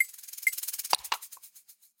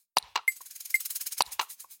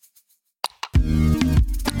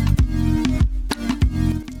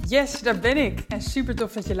Yes, daar ben ik en super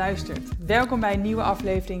tof dat je luistert. Welkom bij een nieuwe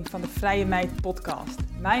aflevering van de Vrije Meid podcast.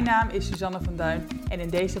 Mijn naam is Suzanne van Duin en in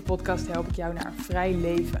deze podcast help ik jou naar een vrij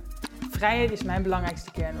leven. Vrijheid is mijn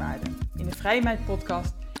belangrijkste kernwaarde. In de Vrije Meid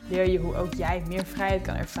podcast leer je hoe ook jij meer vrijheid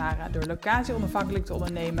kan ervaren door locatie onafhankelijk te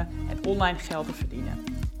ondernemen en online geld te verdienen.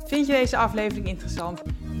 Vind je deze aflevering interessant?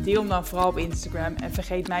 Deel hem dan vooral op Instagram en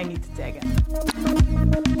vergeet mij niet te taggen.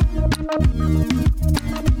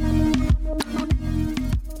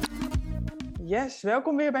 Yes,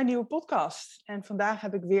 welkom weer bij een nieuwe podcast. En vandaag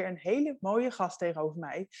heb ik weer een hele mooie gast tegenover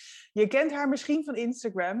mij. Je kent haar misschien van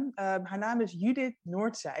Instagram. Haar naam is Judith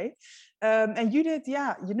Noordzij. En Judith,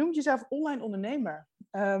 ja, je noemt jezelf online ondernemer.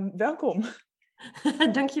 Welkom.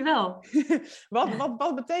 Dankjewel.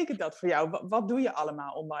 Wat betekent dat voor jou? Wat doe je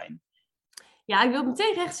allemaal online? Ja, ik wil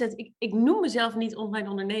meteen rechtzetten. Ik noem mezelf niet online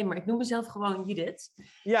ondernemer. Ik noem mezelf gewoon Judith.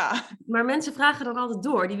 Ja. Maar mensen vragen dan altijd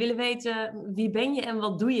door. Die willen weten wie ben je en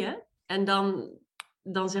wat doe je? En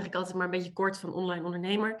dan zeg ik altijd maar een beetje kort van online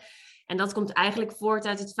ondernemer. En dat komt eigenlijk voort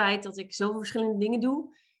uit het feit dat ik zoveel verschillende dingen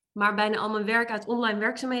doe. Maar bijna al mijn werk uit online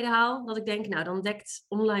werkzaamheden haal. Dat ik denk, nou dan dekt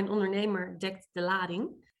online ondernemer de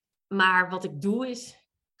lading. Maar wat ik doe is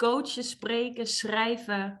coachen, spreken,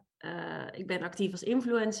 schrijven. Ik ben actief als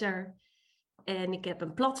influencer. En ik heb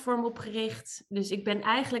een platform opgericht. Dus ik ben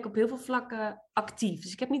eigenlijk op heel veel vlakken actief.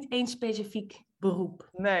 Dus ik heb niet één specifiek beroep.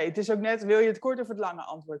 Nee, het is ook net, wil je het kort of het lange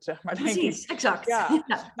antwoord, zeg maar. Precies, denk ik. exact. Ja.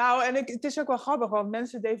 Ja. Nou, en het is ook wel grappig, want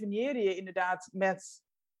mensen definiëren je inderdaad met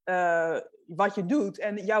wat je doet.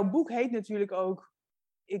 En jouw boek heet natuurlijk ook,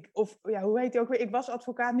 hoe heet die ook weer? Ik was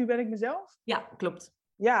advocaat, nu ben ik mezelf. Ja, klopt.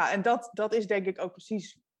 Ja, en dat is denk ik ook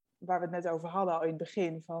precies waar we het net over hadden al in het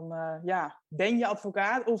begin. Van, ben je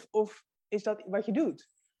advocaat of is dat wat je doet?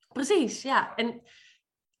 Precies, ja. En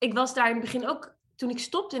ik was daar in het begin ook, toen ik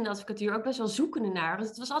stopte in de advocatuur, ook best wel zoekende naar. Want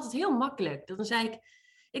het was altijd heel makkelijk. Dan zei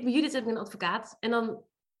ik ben Judith, ik ben een advocaat. En dan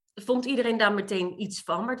vond iedereen daar meteen iets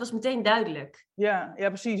van, maar het was meteen duidelijk. Ja,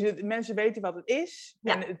 precies. Mensen weten wat het is.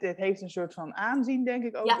 Ja. En het heeft een soort van aanzien, denk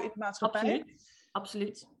ik, ook in de maatschappij.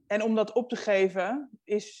 Absoluut. En om dat op te geven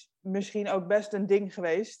is misschien ook best een ding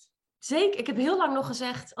geweest. Zeker. Ik heb heel lang nog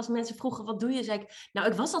gezegd, als mensen vroegen, wat doe je? Zei ik, nou,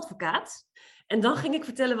 ik was advocaat. En dan ging ik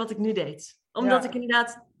vertellen wat ik nu deed. Omdat ik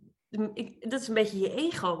inderdaad, dat is een beetje je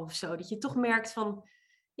ego of zo. Dat je toch merkt van,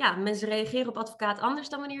 ja, mensen reageren op advocaat anders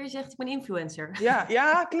dan wanneer je zegt, ik ben influencer. Ja,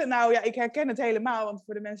 ik herken het helemaal. Want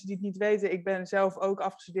voor de mensen die het niet weten, ik ben zelf ook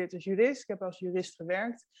afgestudeerd als jurist. Ik heb als jurist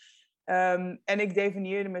gewerkt. En ik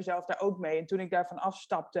definieerde mezelf daar ook mee. En toen ik daarvan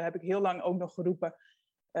afstapte, heb ik heel lang ook nog geroepen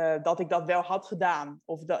dat ik dat wel had gedaan.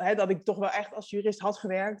 Of dat ik toch wel echt als jurist had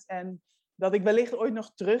gewerkt. En dat ik wellicht ooit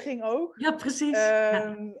nog terugging ook. Ja, precies.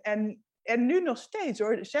 En nu nog steeds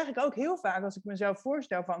hoor, zeg ik ook heel vaak als ik mezelf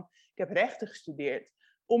voorstel van, ik heb rechten gestudeerd.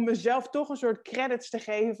 Om mezelf toch een soort credits te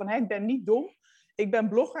geven van, ik ben niet dom. Ik ben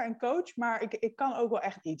blogger en coach, maar ik kan ook wel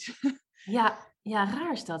echt iets. Ja,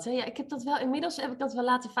 raar is dat. Hè? Ja, inmiddels heb ik dat wel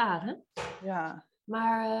laten varen. Ja.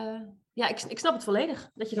 Maar ik snap het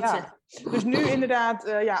volledig dat je dat zegt. Dus nu inderdaad,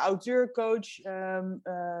 auteur, coach,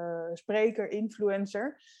 spreker,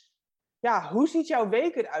 influencer. Ja, hoe ziet jouw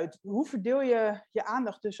week eruit? Hoe verdeel je je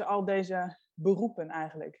aandacht tussen al deze beroepen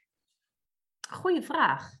eigenlijk? Goeie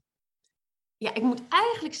vraag. Ja, ik moet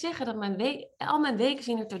eigenlijk zeggen dat al mijn weken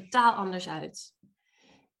zien er totaal anders uit.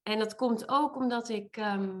 En dat komt ook omdat ik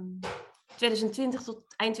 2020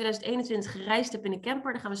 tot eind 2021 gereisd heb in een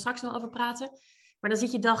camper. Daar gaan we straks nog over praten. Maar dan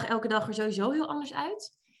ziet je elke dag er sowieso heel anders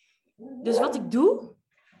uit. Dus wat ik doe,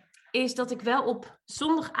 is dat ik wel op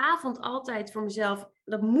zondagavond altijd voor mezelf,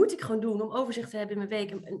 dat moet ik gewoon doen om overzicht te hebben in mijn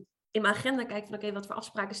week. En in mijn agenda kijk van oké, wat voor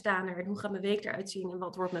afspraken staan er en hoe gaat mijn week eruit zien en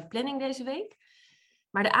wat wordt mijn planning deze week.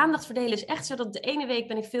 Maar de aandacht verdelen is echt zo dat de ene week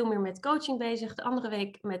ben ik veel meer met coaching bezig, de andere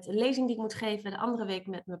week met een lezing die ik moet geven, de andere week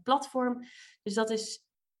met mijn platform. Dus dat is,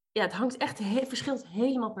 het hangt echt, verschilt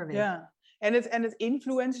helemaal per week. Ja. En het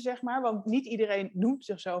influencer, zeg maar, want niet iedereen noemt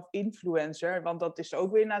zichzelf influencer, want dat is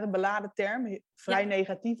ook weer naar een beladen term. Vrij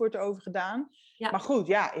negatief wordt erover gedaan. Ja. Maar goed,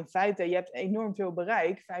 in feite, je hebt enorm veel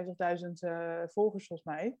bereik, 50.000 volgers volgens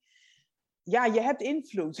mij. Ja, je hebt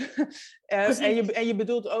invloed. En je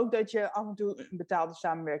bedoelt ook dat je af en toe een betaalde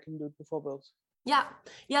samenwerking doet, bijvoorbeeld. Ja,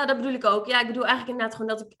 dat bedoel ik ook. Ja, ik bedoel eigenlijk inderdaad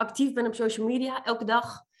gewoon dat ik actief ben op social media, elke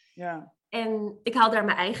dag. Ja. En ik haal daar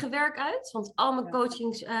mijn eigen werk uit. Want al mijn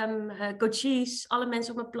coaches, alle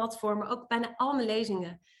mensen op mijn platform, maar ook bijna al mijn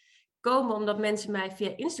lezingen komen omdat mensen mij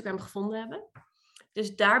via Instagram gevonden hebben.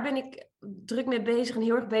 Dus daar ben ik druk mee bezig en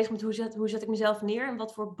heel erg bezig met hoe zet ik mezelf neer en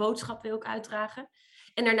wat voor boodschap wil ik uitdragen.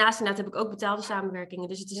 En daarnaast inderdaad heb ik ook betaalde samenwerkingen.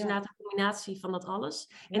 Dus het is inderdaad een combinatie van dat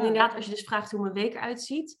alles. En inderdaad, als je dus vraagt hoe mijn week eruit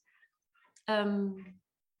ziet.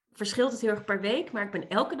 verschilt het heel erg per week, maar ik ben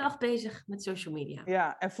elke dag bezig met social media.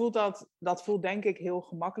 Ja, en voelt dat voelt denk ik heel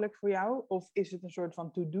gemakkelijk voor jou? Of is het een soort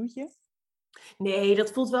van to-do'tje? Nee,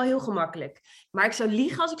 dat voelt wel heel gemakkelijk. Maar ik zou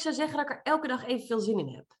liegen als ik zou zeggen dat ik er elke dag evenveel zin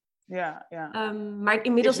in heb. Ja. Maar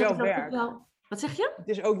inmiddels Het is heb ik wel dan ook werk. wel... Wat zeg je? Het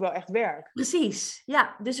is ook wel echt werk. Precies,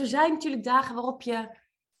 ja. Dus er zijn natuurlijk dagen waarop je...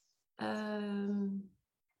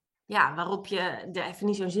 waarop je er even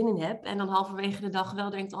niet zo'n zin in hebt. En dan halverwege de dag wel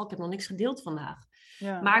denkt, ik heb nog niks gedeeld vandaag.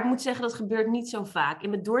 Ja. Maar ik moet zeggen, dat gebeurt niet zo vaak. In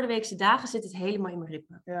mijn doordeweekse dagen zit het helemaal in mijn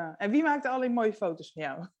ritme. Ja. En wie maakt al die mooie foto's van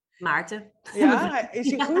jou? Maarten. Ja,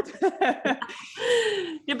 is hij goed?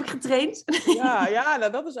 Die heb ik getraind. Ja,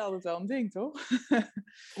 nou, dat is altijd wel een ding, toch?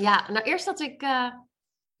 Ja, nou eerst dat ik...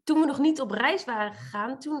 toen we nog niet op reis waren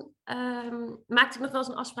gegaan, toen maakte ik nog wel eens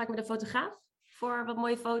een afspraak met een fotograaf voor wat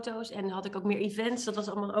mooie foto's. En had ik ook meer events, dat was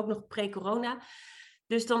allemaal ook nog pre-corona.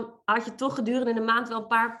 Dus dan had je toch gedurende de maand wel een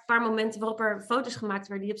paar momenten waarop er foto's gemaakt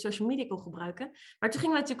werden die je op social media kon gebruiken. Maar toen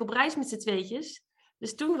gingen we natuurlijk op reis met z'n tweetjes.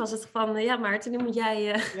 Dus toen was het van, Maarten, nu moet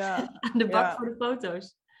jij aan de bak voor de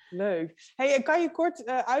foto's. Leuk. Hey, en kan je kort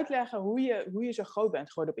uitleggen hoe je zo groot bent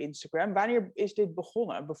geworden op Instagram? Wanneer is dit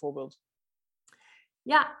begonnen, bijvoorbeeld?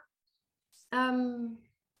 Ja,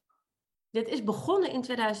 dit is begonnen in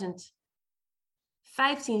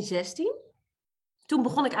 2015, 16. Toen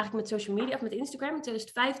begon ik eigenlijk met social media, of met Instagram in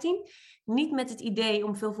 2015. Niet met het idee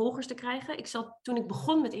om veel volgers te krijgen. Toen ik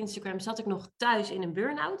begon met Instagram, zat ik nog thuis in een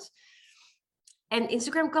burn-out. En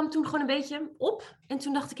Instagram kwam toen gewoon een beetje op. En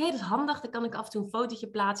toen dacht ik, dat is handig. Dan kan ik af en toe een fotootje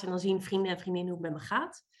plaatsen en dan zien vrienden en vriendinnen hoe het met me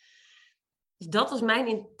gaat. Dus dat was mijn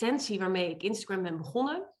intentie waarmee ik Instagram ben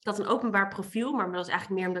begonnen. Ik had een openbaar profiel, maar dat was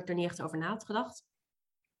eigenlijk meer omdat ik er niet echt over na had gedacht.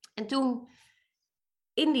 En toen,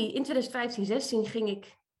 in 2015, 16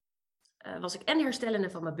 was ik en herstellende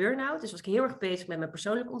van mijn burn-out. Dus was ik heel erg bezig met mijn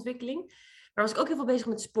persoonlijke ontwikkeling. Maar was ik ook heel veel bezig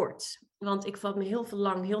met sport. Want ik had me heel veel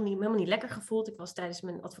lang helemaal niet lekker gevoeld. Ik was tijdens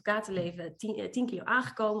mijn advocatenleven 10 kilo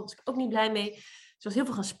aangekomen. Daar was ik ook niet blij mee. Dus ik was heel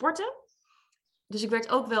veel gaan sporten. Dus ik werd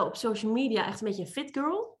ook wel op social media echt een beetje een fit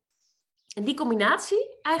girl. En die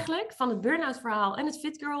combinatie eigenlijk van het burn-out verhaal en het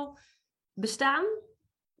fit girl bestaan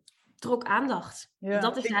trok aandacht. Ja.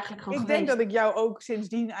 Dat is eigenlijk gewoon Ik geweest. denk dat ik jou ook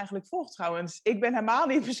sindsdien eigenlijk volg trouwens. Ik ben helemaal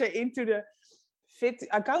niet per se into de fit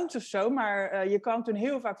accounts of zo, maar je kwam toen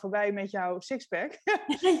heel vaak voorbij met jouw sixpack. Ja.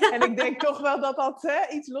 En ik denk toch wel dat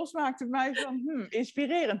iets losmaakte bij mij van,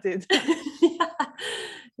 inspirerend dit.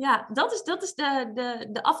 Ja, dat is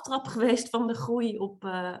de aftrap geweest van de groei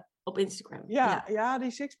op Instagram. Ja,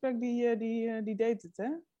 die sixpack die deed het, hè?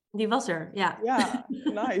 Die was er, ja. Ja,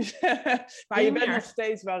 nice. Maar je bent nog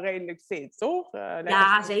steeds wel redelijk fit, toch?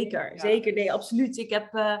 Ja, zeker. Zeker, nee, absoluut. Ik heb...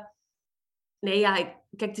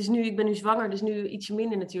 kijk, ik ben nu zwanger, dus nu ietsje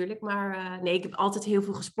minder natuurlijk. Maar ik heb altijd heel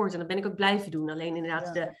veel gesport en dat ben ik ook blijven doen. Alleen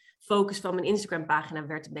inderdaad, de focus van mijn Instagram-pagina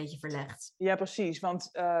werd een beetje verlegd. Ja, precies.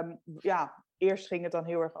 Want eerst ging het dan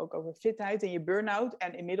heel erg ook over fitheid en je burn-out.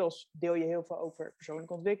 En inmiddels deel je heel veel over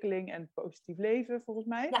persoonlijke ontwikkeling en positief leven, volgens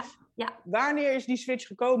mij. Ja. Wanneer is die switch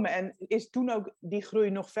gekomen? En is toen ook die groei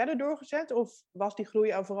nog verder doorgezet? Of was die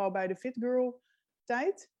groei al vooral bij de Fit Girl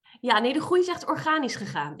tijd? Ja, nee, de groei is echt organisch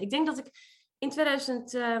gegaan. Ik denk dat ik in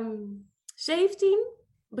 2017,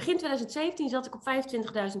 begin 2017, zat ik op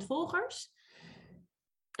 25.000 volgers.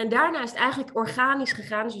 En daarna is het eigenlijk organisch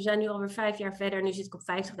gegaan. Dus we zijn nu alweer 5 jaar verder en nu zit ik op 50.000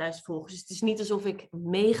 volgers. Dus het is niet alsof ik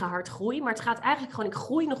mega hard groei. Maar het gaat eigenlijk gewoon, ik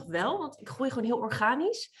groei nog wel. Want ik groei gewoon heel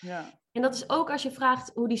organisch. Ja. En dat is ook als je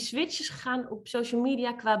vraagt hoe die switch is gegaan op social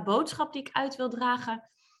media qua boodschap die ik uit wil dragen.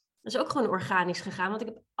 Dat is ook gewoon organisch gegaan. Want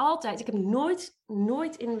ik heb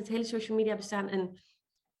nooit in het hele social media bestaan een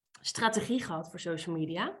strategie gehad voor social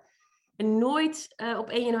media. En nooit op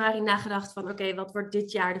 1 januari nagedacht van oké, wat wordt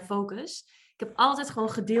dit jaar de focus? Ik heb altijd gewoon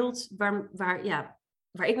gedeeld waar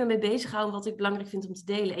ik me mee bezig hou en wat ik belangrijk vind om te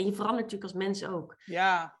delen. En je verandert natuurlijk als mens ook.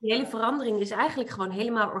 Ja. Die hele verandering is eigenlijk gewoon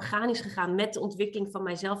helemaal organisch gegaan met de ontwikkeling van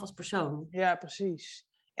mijzelf als persoon. Ja, precies.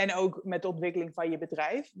 En ook met de ontwikkeling van je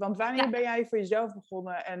bedrijf. Want wanneer ben jij voor jezelf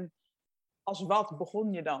begonnen en als wat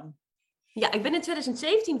begon je dan? Ja, ik ben in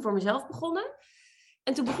 2017 voor mezelf begonnen.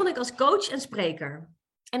 En toen begon ik als coach en spreker.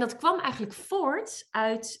 En dat kwam eigenlijk voort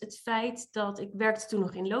uit het feit dat ik werkte toen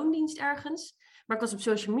nog in loondienst ergens. Maar ik was op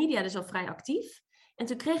social media dus al vrij actief. En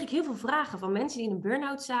toen kreeg ik heel veel vragen van mensen die in een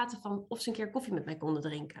burn-out zaten van of ze een keer koffie met mij konden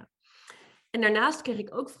drinken. En daarnaast kreeg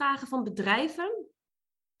ik ook vragen van bedrijven.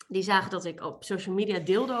 Die zagen dat ik op social media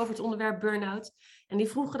deelde over het onderwerp burn-out. En die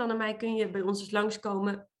vroegen dan aan mij, kun je bij ons eens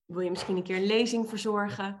langskomen? Wil je misschien een keer een lezing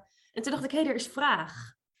verzorgen? En toen dacht ik, er is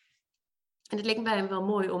vraag. En het leek mij wel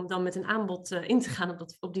mooi om dan met een aanbod in te gaan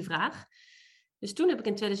op die vraag. Dus toen heb ik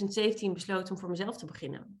in 2017 besloten om voor mezelf te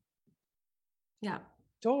beginnen. Ja.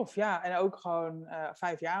 Tof, ja. En ook gewoon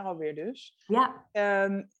 5 jaar alweer dus. Ja.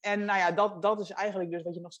 En nou ja, dat is eigenlijk dus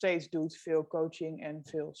wat je nog steeds doet. Veel coaching en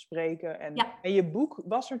veel spreken. En je boek,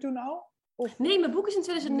 was er toen al? Of? Nee, mijn boek is in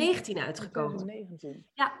 2019 uitgekomen. 2019?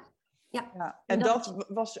 Ja. En dat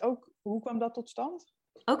was ook, hoe kwam dat tot stand?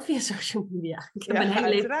 Ook via social media. Ik heb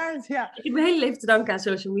uiteraard, ja. Ik heb mijn hele leven te danken aan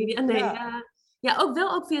social media. Nee,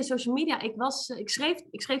 ook via social media. Ik schreef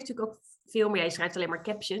natuurlijk ook veel meer. Je schrijft alleen maar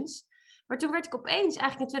captions. Maar toen werd ik opeens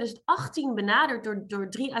eigenlijk in 2018 benaderd door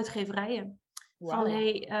 3 uitgeverijen. Wow.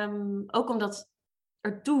 Ook omdat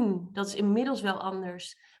er toen, dat is inmiddels wel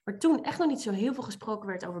anders, maar toen echt nog niet zo heel veel gesproken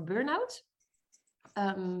werd over burn-out.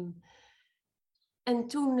 En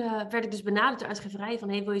toen werd ik dus benaderd door uitgeverijen van,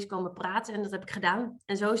 wil je eens komen praten? En dat heb ik gedaan.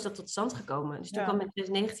 En zo is dat tot stand gekomen. Dus toen kwam in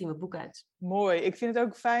 2019 mijn boek uit. Mooi. Ik vind het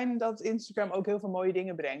ook fijn dat Instagram ook heel veel mooie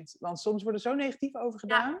dingen brengt. Want soms wordt er zo negatief over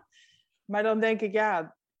gedaan. Ja. Maar dan denk ik,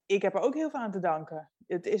 ik heb er ook heel veel aan te danken.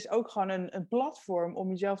 Het is ook gewoon een platform om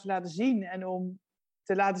jezelf te laten zien. En om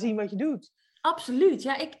te laten zien wat je doet. Absoluut.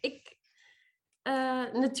 Ja,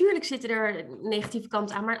 natuurlijk zitten er negatieve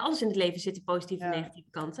kanten aan. Maar alles in het leven zitten positieve en negatieve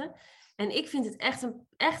kanten. En ik vind het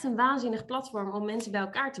echt een waanzinnig platform om mensen bij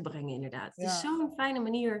elkaar te brengen, inderdaad. Het is zo'n fijne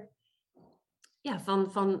manier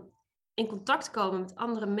van in contact komen met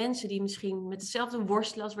andere mensen die misschien met hetzelfde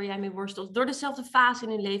worstelen als waar jij mee worstelt. Door dezelfde fase in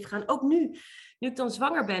hun leven gaan. Ook nu ik dan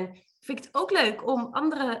zwanger ben, vind ik het ook leuk om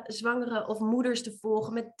andere zwangeren of moeders te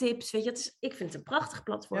volgen met tips. Weet je, ik vind het een prachtig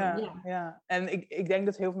platform. Ja. En ik denk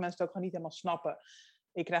dat heel veel mensen het ook gewoon niet helemaal snappen.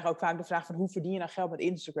 Ik krijg ook vaak de vraag van hoe verdien je nou geld met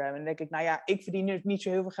Instagram? En dan denk ik, ik verdien dus niet zo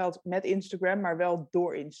heel veel geld met Instagram, maar wel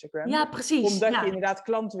door Instagram. Ja, precies. Omdat je inderdaad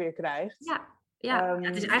klanten weer krijgt. Ja,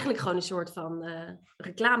 het is eigenlijk gewoon een soort van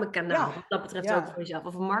reclamekanaal. Wat dat betreft ook voor jezelf.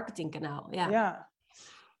 Of een marketingkanaal. Ja.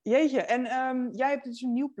 Jeetje, en jij hebt dus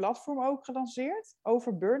een nieuw platform ook gelanceerd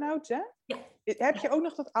over burn-out, hè? Ja. Heb je ook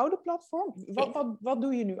nog dat oude platform? Wat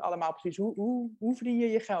doe je nu allemaal precies? Hoe verdien je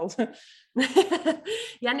je geld?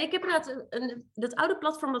 Ik heb inderdaad dat oude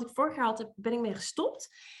platform wat ik vorig jaar had, ben ik mee gestopt.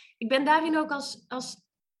 Ik ben daarin ook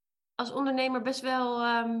als ondernemer best wel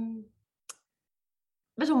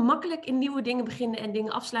makkelijk in nieuwe dingen beginnen en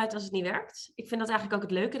dingen afsluiten als het niet werkt. Ik vind dat eigenlijk ook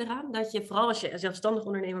het leuke eraan. Dat je, vooral als je zelfstandig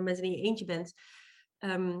ondernemer bent en in je eentje bent.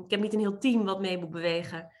 Ik heb niet een heel team wat mee moet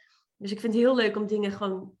bewegen. Dus ik vind het heel leuk om dingen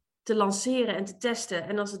gewoon te lanceren en te testen.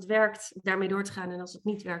 En als het werkt, daarmee door te gaan. En als het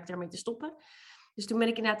niet werkt, daarmee te stoppen. Dus toen ben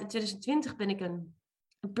ik inderdaad in 2020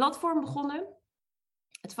 een platform begonnen.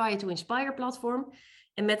 Het Fire to Inspire platform.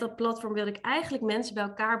 En met dat platform wilde ik eigenlijk mensen bij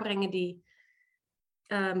elkaar brengen die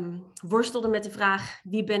worstelden met de vraag,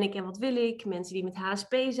 wie ben ik en wat wil ik? Mensen die met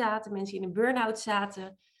HSP zaten, mensen die in een burn-out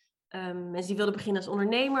zaten. Mensen die wilden beginnen als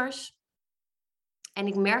ondernemers. En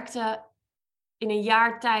ik merkte, in een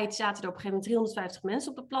jaar tijd zaten er op een gegeven moment 350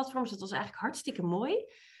 mensen op het platform. Dus dat was eigenlijk hartstikke mooi.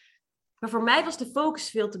 Maar voor mij was de focus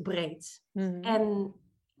veel te breed. Mm-hmm. En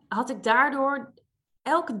had ik daardoor,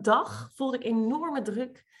 elke dag voelde ik enorme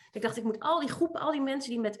druk. Ik dacht, ik moet al die groepen, al die mensen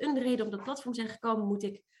die met een reden op dat platform zijn gekomen, moet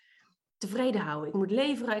ik tevreden houden. Ik moet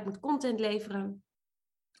leveren, ik moet content leveren.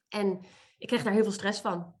 En ik kreeg daar heel veel stress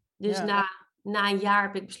van. Dus na een jaar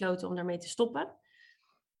heb ik besloten om daarmee te stoppen.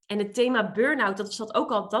 En het thema burn-out, dat zat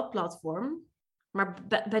ook al op dat platform. Maar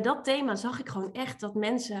bij dat thema zag ik gewoon echt dat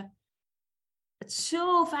mensen het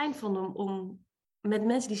zo fijn vonden om met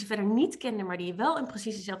mensen die ze verder niet kenden, maar die wel in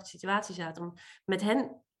precies dezelfde situatie zaten, om met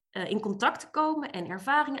hen in contact te komen en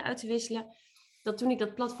ervaringen uit te wisselen. Dat toen ik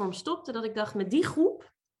dat platform stopte, dat ik dacht, met die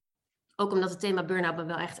groep, ook omdat het thema burn-out me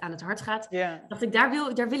wel echt aan het hart gaat, dacht ik, daar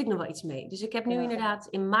wil ik nog wel iets mee. Dus ik heb nu inderdaad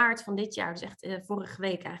in maart van dit jaar, dus echt vorige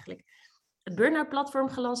week eigenlijk, het burn-out platform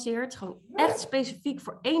gelanceerd. Gewoon echt specifiek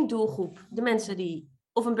voor 1 doelgroep. De mensen die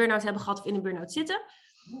of een burn-out hebben gehad of in een burn-out zitten.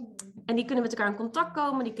 En die kunnen met elkaar in contact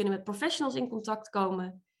komen. Die kunnen met professionals in contact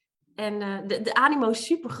komen. En de animo is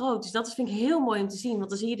super groot. Dus dat vind ik heel mooi om te zien. Want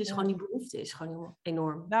dan zie je dus gewoon die behoefte is gewoon heel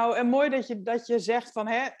enorm. Nou, en mooi dat je zegt van,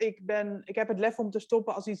 ik heb het lef om te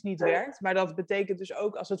stoppen als iets niet werkt. Maar dat betekent dus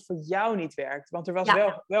ook als het voor jou niet werkt. Want er was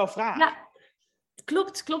wel vraag. Ja,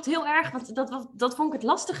 klopt heel erg. Want dat vond ik het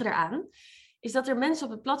lastige eraan. Is dat er mensen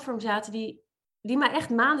op het platform zaten die mij echt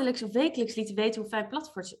maandelijks of wekelijks lieten weten hoe fijn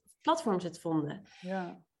platforms het vonden.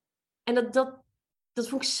 Ja. En dat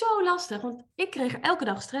vond ik zo lastig, want ik kreeg er elke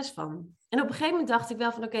dag stress van. En op een gegeven moment dacht ik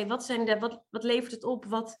wel van, oké, wat levert het op?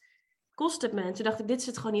 Wat kost het me? En toen dacht ik, dit is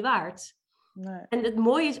het gewoon niet waard. Nee. En het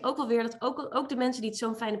mooie is ook wel weer dat ook de mensen die het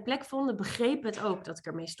zo'n fijne plek vonden, begrepen het ook dat ik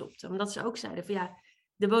ermee stopte. Omdat ze ook zeiden van,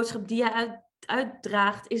 de boodschap die jij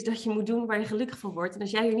uitdraagt is dat je moet doen waar je gelukkig van wordt. En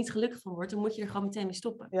als jij er niet gelukkig van wordt, dan moet je er gewoon meteen mee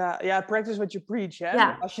stoppen. Ja, practice what you preach. Hè?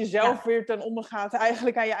 Ja. Als je zelf weer ten onder gaat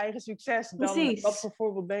eigenlijk aan je eigen succes, dan wat voor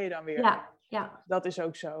voorbeeld ben je dan weer? Ja. Dat is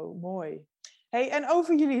ook zo mooi. Hey, en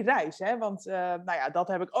over jullie reis, hè? Want dat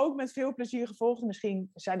heb ik ook met veel plezier gevolgd.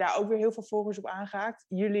 Misschien zijn daar ook weer heel veel volgers op aangehaakt.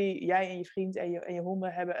 Jij en je vriend en je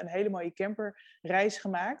honden hebben een hele mooie camperreis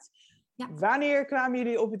gemaakt. Ja. Wanneer kwamen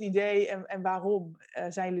jullie op het idee en waarom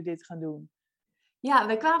zijn jullie dit gaan doen? Ja,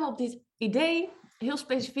 wij kwamen op dit idee heel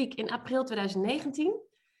specifiek in april 2019.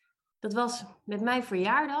 Dat was met mijn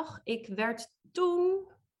verjaardag. Ik werd toen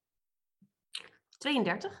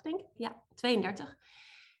 32, denk ik. Ja, 32.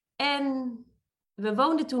 En we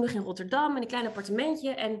woonden toen nog in Rotterdam in een klein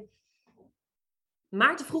appartementje. En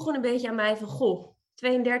Maarten vroeg gewoon een beetje aan mij van... Goh,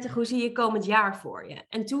 32, hoe zie je komend jaar voor je?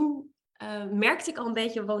 En toen merkte ik al een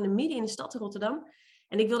beetje... We woonden midden in de stad in Rotterdam.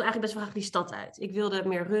 En ik wilde eigenlijk best wel graag die stad uit. Ik wilde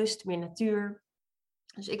meer rust, meer natuur.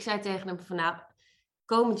 Dus ik zei tegen hem van... Nou,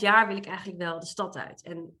 komend jaar wil ik eigenlijk wel de stad uit.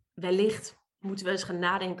 En wellicht moeten we eens gaan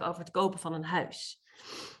nadenken over het kopen van een huis.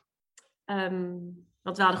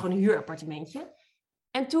 Want we hadden gewoon een huurappartementje.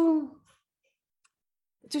 En toen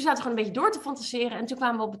zaten we gewoon een beetje door te fantaseren. En toen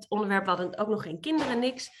kwamen we op het onderwerp, we hadden ook nog geen kinderen,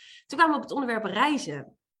 niks. Toen kwamen we op het onderwerp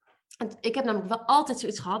reizen. En ik heb namelijk wel altijd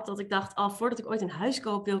zoiets gehad dat ik dacht, voordat ik ooit een huis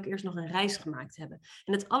koop, wil ik eerst nog een reis gemaakt hebben.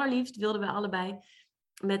 En het allerliefst wilden we allebei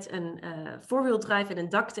met een four-wheel-drive en een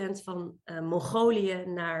daktent van Mongolië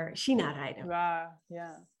naar China rijden. Wow,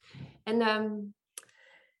 ja. En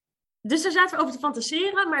dus daar zaten we over te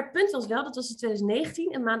fantaseren. Maar het punt was wel, dat was in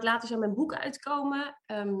 2019. Een maand later zou mijn boek uitkomen.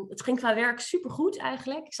 Het ging qua werk supergoed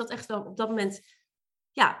eigenlijk. Ik zat echt wel op dat moment...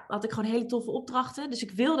 Ja, had ik gewoon hele toffe opdrachten. Dus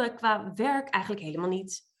ik wilde qua werk eigenlijk helemaal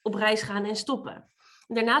niet op reis gaan en stoppen.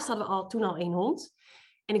 En daarnaast hadden we toen al 1 hond.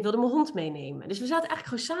 En ik wilde mijn hond meenemen. Dus we zaten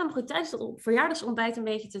eigenlijk gewoon samen tijdens dat verjaardagsontbijt een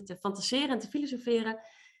beetje te fantaseren en te filosoferen.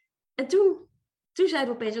 En toen zeiden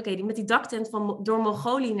we opeens, oké, met die daktent door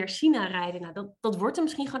Mongolië naar China rijden, nou, dat wordt er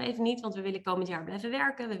misschien gewoon even niet, want we willen komend jaar blijven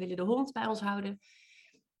werken, we willen de hond bij ons houden.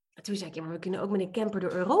 En toen zei ik, ja, maar we kunnen ook met een camper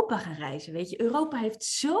door Europa gaan reizen, weet je. Europa heeft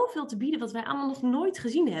zoveel te bieden wat wij allemaal nog nooit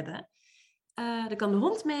gezien hebben. Dan kan de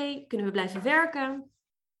hond mee, kunnen we blijven werken.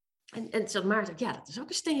 En toen zei Maarten, ja, dat is ook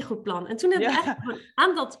een steengoed plan. En toen hebben we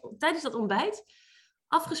eigenlijk tijdens dat ontbijt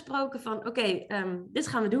afgesproken van, oké, dit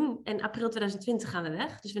gaan we doen. En april 2020 gaan we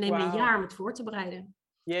weg. Dus we nemen een jaar om het voor te bereiden.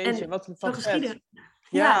 Jeetje, en wat geschieden.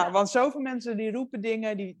 Ja, want zoveel mensen die roepen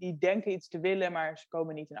dingen, die denken iets te willen, maar ze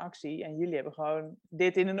komen niet in actie. En jullie hebben gewoon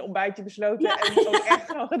dit in een ontbijtje besloten en ook echt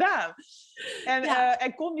gewoon gedaan.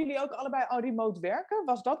 En konden jullie ook allebei al remote werken?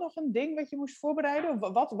 Was dat nog een ding wat je moest voorbereiden?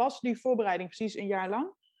 Of wat was die voorbereiding precies een jaar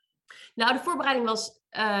lang? Nou, de voorbereiding was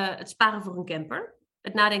het sparen voor een camper.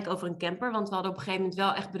 Het nadenken over een camper. Want we hadden op een gegeven moment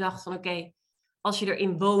wel echt bedacht van, oké, als je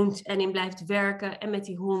erin woont en in blijft werken en met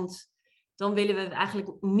die hond, dan willen we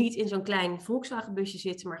eigenlijk niet in zo'n klein Volkswagen busje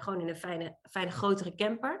zitten, maar gewoon in een fijne grotere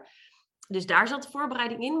camper. Dus daar zat de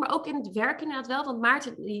voorbereiding in. Maar ook in het werk inderdaad wel. Want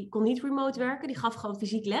Maarten die kon niet remote werken. Die gaf gewoon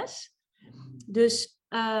fysiek les. Dus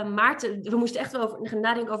Maarten, we moesten echt wel gaan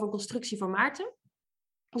nadenken over een constructie voor Maarten.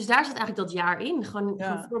 Dus daar zit eigenlijk dat jaar in. Gewoon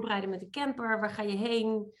voorbereiden met de camper. Waar ga je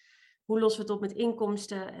heen? Hoe lossen we het op met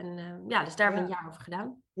inkomsten? En dus daar hebben we een jaar over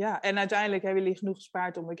gedaan. Ja, en uiteindelijk hebben jullie genoeg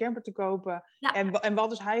gespaard om een camper te kopen. Ja. En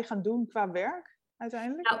wat is hij gaan doen qua werk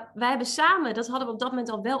uiteindelijk? Nou, wij hebben samen, dat hadden we op dat moment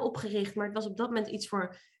al wel opgericht. Maar het was op dat moment iets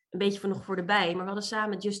voor een beetje nog voor de bij. Maar we hadden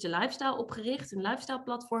samen Just a Lifestyle opgericht. Een lifestyle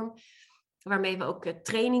platform. Waarmee we ook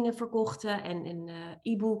trainingen verkochten en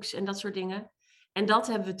e-books en dat soort dingen. En dat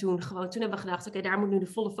hebben we toen hebben we gedacht, oké, daar moet nu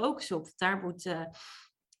de volle focus op. Daar moet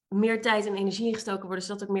meer tijd en energie in gestoken worden,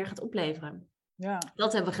 zodat het ook meer gaat opleveren. Ja.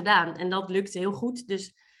 Dat hebben we gedaan en dat lukte heel goed.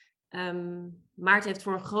 Dus Maarten heeft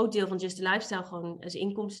voor een groot deel van Just a Lifestyle gewoon zijn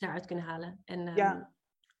inkomsten daaruit kunnen halen.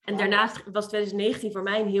 En daarnaast was 2019 voor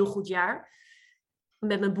mij een heel goed jaar.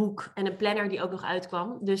 Met mijn boek en een planner die ook nog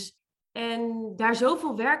uitkwam. En daar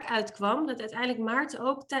zoveel werk uitkwam, dat uiteindelijk Maarten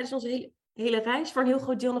ook tijdens onze hele reis voor een heel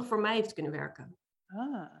groot deel nog voor mij heeft kunnen werken.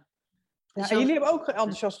 Dus en jullie hebben ook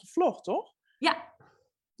enthousiast gevlogd, toch?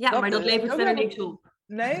 Ja, maar dat levert verder niks op.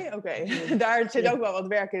 Nee? Oké. Daar zit ook wel wat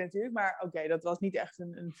werk in natuurlijk. Maar oké, dat was niet echt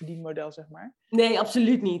een verdienmodel, zeg maar. Nee,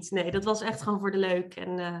 absoluut niet. Nee, dat was echt gewoon voor de leuk.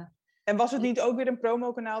 En was het niet ook weer een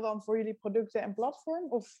promokanaal dan voor jullie producten en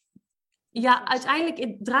platform? Of? Ja, uiteindelijk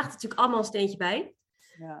draagt het natuurlijk allemaal een steentje bij.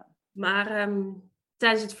 Ja. Maar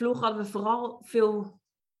tijdens het vlog hadden we vooral veel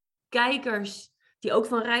kijkers die ook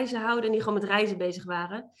van reizen houden en die gewoon met reizen bezig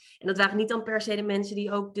waren. En dat waren niet dan per se de mensen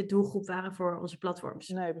die ook de doelgroep waren voor onze platforms.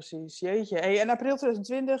 Nee, precies. Jeetje. Hey, en april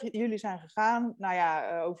 2020, jullie zijn gegaan. Nou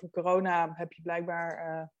ja, over corona heb je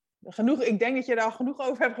blijkbaar genoeg. Ik denk dat je daar al genoeg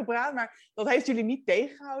over hebt gepraat, maar dat heeft jullie niet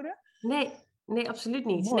tegengehouden? Nee, absoluut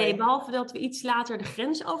niet. Mooi. Nee, behalve dat we iets later de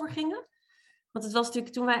grens overgingen. Want het was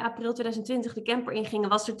natuurlijk, toen wij april 2020 de camper ingingen,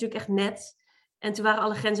 was er natuurlijk echt net. En toen waren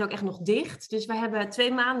alle grenzen ook echt nog dicht. Dus we hebben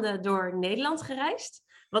 2 maanden door Nederland gereisd.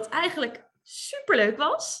 Wat eigenlijk superleuk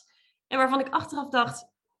was. En waarvan ik achteraf dacht,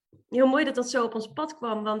 heel mooi dat dat zo op ons pad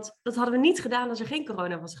kwam. Want dat hadden we niet gedaan als er geen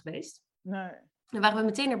corona was geweest. Nee. Dan waren we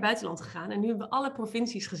meteen naar het buitenland gegaan. En nu hebben we alle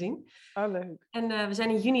provincies gezien. Oh, leuk. En we zijn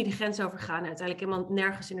in juni de grens overgegaan. Uiteindelijk helemaal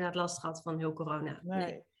nergens inderdaad last gehad van heel corona.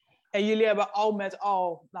 Nee. En jullie hebben al met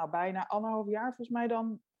al bijna 1,5 jaar volgens mij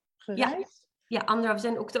dan gereisd? Ja, we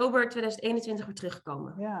zijn in oktober 2021 weer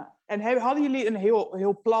teruggekomen. Ja. En hadden jullie een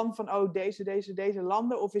heel plan van deze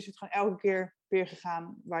landen? Of is het gewoon elke keer weer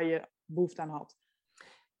gegaan waar je behoefte aan had?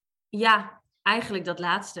 Ja, eigenlijk dat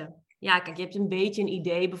laatste. Ja, kijk, je hebt een beetje een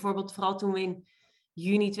idee. Bijvoorbeeld vooral toen we in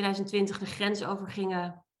juni 2020 de grens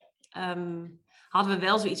overgingen, hadden we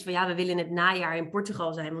wel zoiets van, we willen in het najaar in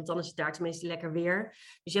Portugal zijn, want dan is het daar tenminste lekker weer.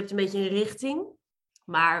 Dus je hebt een beetje een richting,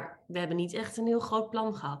 maar we hebben niet echt een heel groot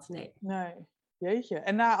plan gehad, nee. Nee, jeetje.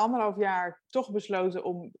 En na 1,5 jaar toch besloten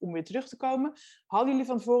om weer terug te komen. Hadden jullie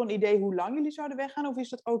van tevoren een idee hoe lang jullie zouden weggaan, of is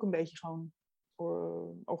dat ook een beetje gewoon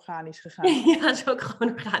organisch gegaan? Ja, dat is ook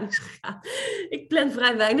gewoon organisch gegaan. Ik plan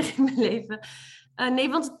vrij weinig in mijn leven. Nee,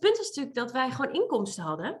 want het punt was natuurlijk dat wij gewoon inkomsten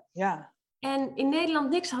hadden. Ja. En in Nederland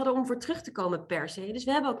niks hadden om voor terug te komen per se. Dus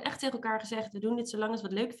we hebben ook echt tegen elkaar gezegd, we doen dit zolang als we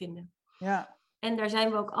het leuk vinden. Ja. En daar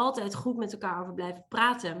zijn we ook altijd goed met elkaar over blijven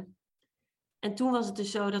praten. En toen was het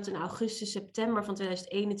dus zo dat in augustus, september van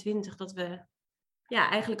 2021, dat we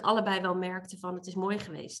eigenlijk allebei wel merkten van, het is mooi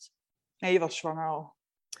geweest. En je was zwanger al?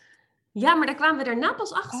 Ja, maar daar kwamen we daarna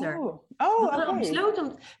pas achter. Oh, We hadden al oké.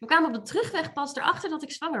 besloten, we kwamen op de terugweg pas erachter dat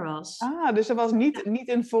ik zwanger was. Dus er was niet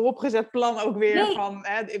een vooropgezet plan ook weer Nee. van,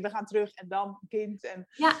 we gaan terug en dan kind. En...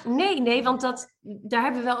 Ja, nee, want daar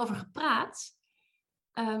hebben we wel over gepraat.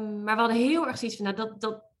 Maar we hadden heel erg zoiets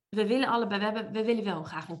van, we willen allebei, we willen wel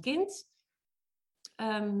graag een kind.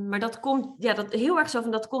 Maar dat komt, heel erg zo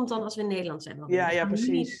van, dat komt dan als we in Nederland zijn. Ja, precies.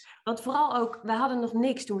 Niet, want vooral ook, we hadden nog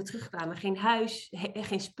niks toen we terugkwamen. Geen huis,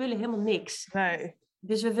 geen spullen, helemaal niks. Nee.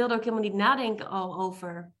 Dus we wilden ook helemaal niet nadenken al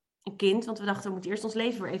over een kind. Want we dachten, we moeten eerst ons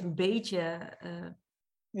leven weer even een beetje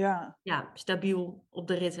stabiel op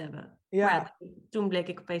de rit hebben. Ja. Maar toen bleek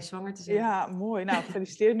ik opeens zwanger te zijn. Ja, mooi. Nou,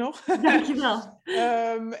 gefeliciteerd nog. Dankjewel.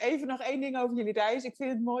 Even nog 1 ding over jullie reis. Ik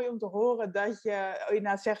vind het mooi om te horen dat je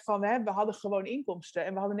inderdaad zegt van, we hadden gewoon inkomsten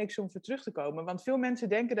en we hadden niks om voor terug te komen. Want veel mensen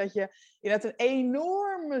denken dat je inderdaad een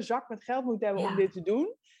enorme zak met geld moet hebben om dit te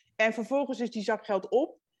doen. En vervolgens is die zak geld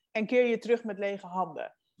op en keer je terug met lege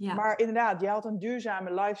handen. Ja. Maar inderdaad, je had een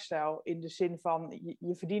duurzame lifestyle in de zin van,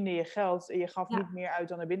 je verdiende je geld en je gaf niet meer uit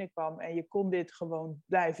dan er binnenkwam. En je kon dit gewoon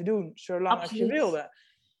blijven doen, zolang als je wilde.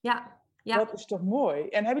 Ja. Dat is toch mooi.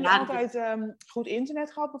 En hebben jullie altijd goed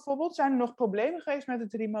internet gehad bijvoorbeeld? Zijn er nog problemen geweest met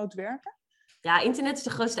het remote werken? Ja, internet is de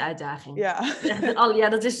grootste uitdaging. Ja.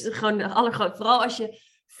 Dat is gewoon de allergrootste. Vooral als je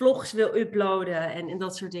vlogs wil uploaden en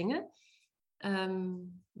dat soort dingen.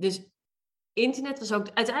 Dus internet was ook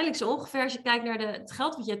uiteindelijk zo ongeveer, als je kijkt naar het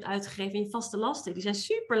geld wat je hebt uitgegeven in je vaste lasten. Die zijn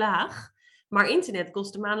super laag. Maar internet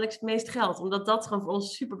kostte maandelijks het meest geld. Omdat dat gewoon voor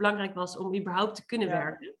ons super belangrijk was om überhaupt te kunnen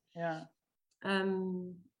werken. Ja.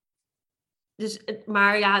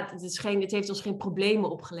 Het heeft ons geen problemen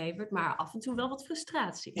opgeleverd, maar af en toe wel wat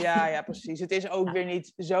frustratie. Ja, precies. Het is ook weer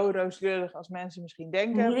niet zo rooskleurig als mensen misschien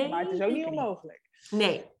denken, maar het is ook niet onmogelijk.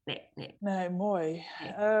 Nee. Nee, mooi.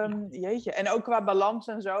 Jeetje. En ook qua balans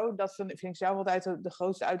en zo, dat vind ik zelf altijd de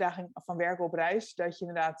grootste uitdaging van werken op reis. Dat je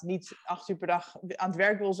inderdaad niet 8 uur per dag aan het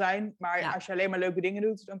werk wil zijn, maar als je alleen maar leuke dingen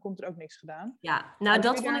doet, dan komt er ook niks gedaan. Ja, nou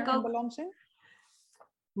dat vond ik ook... balans in?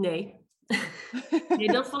 Nee. Nee,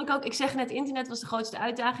 dat vond ik ook. Ik zeg net, internet was de grootste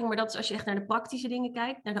uitdaging, maar dat is als je echt naar de praktische dingen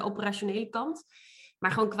kijkt, naar de operationele kant.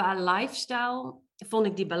 Maar gewoon qua lifestyle vond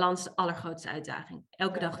ik die balans de allergrootste uitdaging.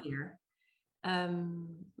 Elke dag weer.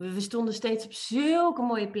 We stonden steeds op zulke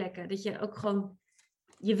mooie plekken, dat je ook gewoon,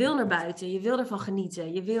 je wil naar buiten, je wil ervan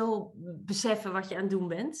genieten, je wil beseffen wat je aan het doen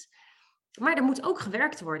bent. Maar er moet ook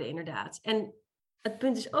gewerkt worden, inderdaad. En het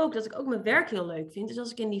punt is ook dat ik ook mijn werk heel leuk vind. Dus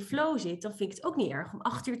als ik in die flow zit, dan vind ik het ook niet erg om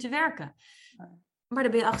 8 uur te werken. Maar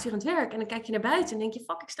dan ben je 8 uur aan het werk en dan kijk je naar buiten en denk je,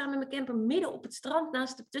 fuck, ik sta met mijn camper midden op het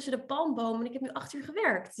strand tussen de palmbomen en ik heb nu 8 uur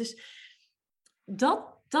gewerkt. Dus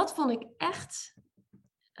dat vond ik echt,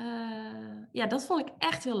 dat vond ik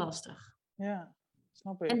echt heel lastig. Ja,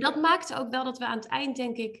 snap ik. En dat maakte ook wel dat we aan het eind,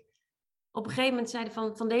 denk ik, op een gegeven moment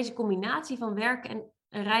zeiden van deze combinatie van werken en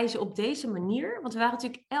reizen op deze manier. Want we waren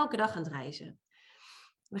natuurlijk elke dag aan het reizen.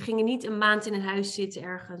 We gingen niet een maand in een huis zitten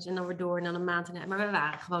ergens en dan weer door en dan een maand in een huis. Maar we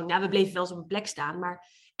waren gewoon, we bleven wel eens op een plek staan, maar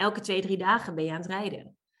elke 2-3 dagen ben je aan het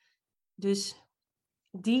rijden. Dus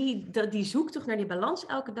die zoektocht naar die balans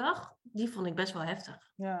elke dag, die vond ik best wel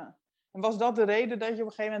heftig. Ja. En was dat de reden dat je op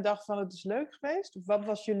een gegeven moment dacht van het is leuk geweest? Of wat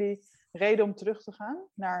was jullie reden om terug te gaan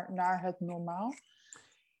naar het normaal?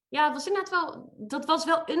 Ja, het was inderdaad dat was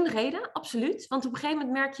wel een reden, absoluut. Want op een gegeven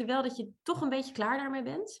moment merk je wel dat je toch een beetje klaar daarmee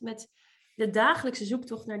bent. Met de dagelijkse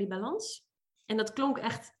zoektocht naar die balans. En dat klonk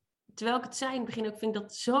echt, terwijl ik het zei in het begin ook, vind ik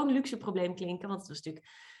dat zo'n luxe probleem klinken. Want het was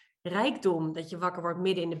natuurlijk rijkdom dat je wakker wordt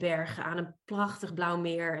midden in de bergen aan een prachtig blauw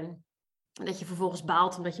meer. En dat je vervolgens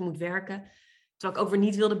baalt omdat je moet werken. Terwijl ik ook weer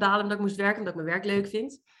niet wilde balen omdat ik moest werken, omdat ik mijn werk leuk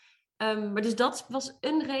vind. Maar dus dat was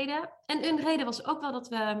een reden. En een reden was ook wel dat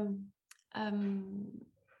we...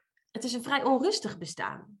 het is een vrij onrustig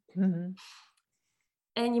bestaan. Mm-hmm.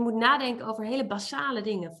 En je moet nadenken over hele basale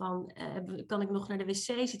dingen. Van, kan ik nog naar de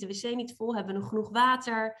wc? Zit de wc niet vol? Hebben we nog genoeg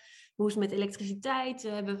water? Hoe is het met elektriciteit?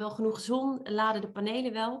 Hebben we wel genoeg zon? Laden de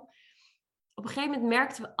panelen wel? Op een gegeven moment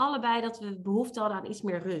merkten we allebei dat we behoefte hadden aan iets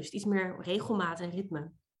meer rust. Iets meer regelmaat en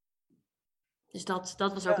ritme. Dus dat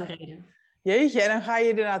was ook een reden. Jeetje, en dan ga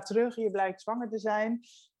je daarna terug en je blijkt zwanger te zijn.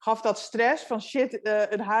 Gaf dat stress van shit,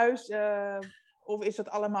 het huis... of is dat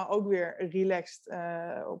allemaal ook weer relaxed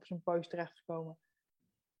op zijn pootjes terechtgekomen?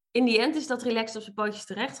 In die end is dat relaxed op zijn pootjes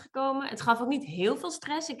terechtgekomen. Het gaf ook niet heel veel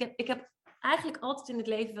stress. Ik heb eigenlijk altijd in het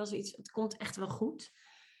leven wel zoiets... Het komt echt wel goed.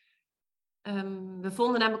 We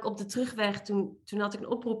vonden namelijk op de terugweg... Toen had ik een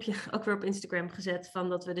oproepje ook weer op Instagram gezet... van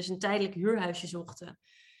dat we dus een tijdelijk huurhuisje zochten.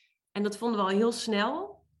 En dat vonden we al heel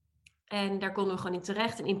snel. En daar konden we gewoon in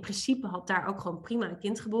terecht. En in principe had daar ook gewoon prima een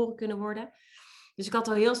kind geboren kunnen worden. Dus ik had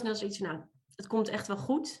al heel snel zoiets van... Nou, het komt echt wel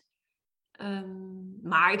goed.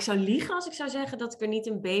 Maar ik zou liegen als ik zou zeggen dat ik er niet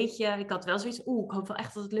een beetje... Ik had wel zoiets... ik hoop wel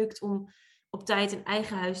echt dat het lukt om op tijd een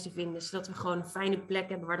eigen huis te vinden. Zodat we gewoon een fijne plek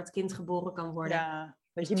hebben waar dat kind geboren kan worden. Ja,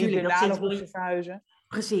 dat je niet daarna nog hoeft te verhuizen.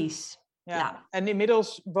 Precies. Ja. En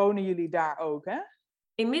inmiddels wonen jullie daar ook, hè?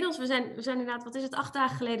 Inmiddels, we zijn inderdaad, 8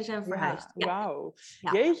 dagen geleden zijn we verhuisd. Ja, wauw.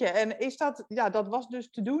 Ja. Jeetje, en is dat, dat was dus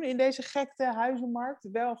te doen in deze gekte huizenmarkt?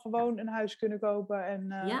 Wel gewoon een huis kunnen kopen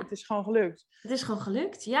en het is gewoon gelukt? Het is gewoon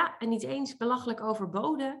gelukt, ja. En niet eens belachelijk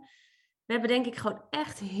overboden. We hebben denk ik gewoon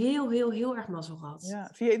echt heel erg mazzel gehad. Ja,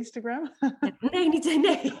 via Instagram? Nee.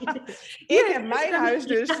 Ik heb mijn huis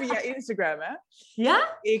dus via Instagram, hè?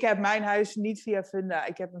 Ja? Ik heb mijn huis niet via Funda.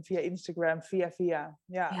 Ik heb hem via Instagram, via.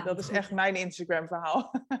 Ja, dat is echt mijn Instagram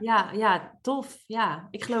verhaal. Ja, tof. Ja,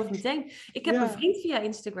 ik geloof meteen. Ik heb een vriend via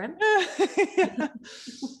Instagram.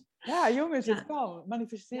 Ja, jongens, het kan.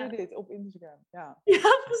 Manifesteer dit op Instagram. Ja,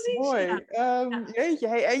 precies. Mooi. Jeetje,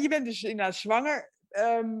 hey, en je bent dus inderdaad zwanger.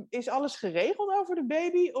 Is alles geregeld over de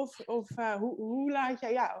baby? Of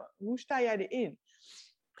hoe sta jij erin?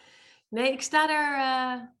 Nee, ik sta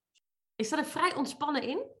er vrij ontspannen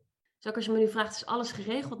in. Dus ook als je me nu vraagt, is alles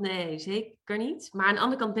geregeld? Nee, zeker niet. Maar aan de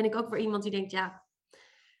andere kant ben ik ook weer iemand die denkt,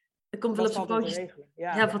 er komt wel op zijn pootjes.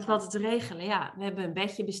 Wat valt het te regelen? Ja, we hebben een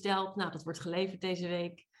bedje besteld. Nou, dat wordt geleverd deze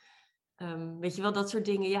week. Weet je wel, dat soort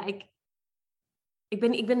dingen. Ja,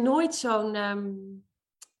 ik ben nooit zo'n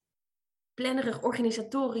plannerig,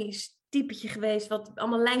 organisatorisch typetje geweest, wat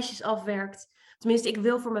allemaal lijstjes afwerkt. Tenminste, ik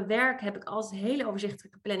wil voor mijn werk, heb ik altijd een hele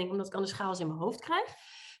overzichtelijke planning, omdat ik anders chaos in mijn hoofd krijg.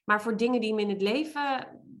 Maar voor dingen die me in het leven,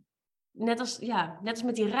 net als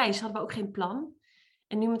met die reis, hadden we ook geen plan.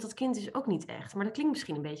 En nu met dat kind is ook niet echt. Maar dat klinkt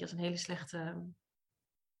misschien een beetje als een hele slechte...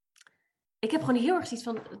 Ik heb gewoon heel erg zoiets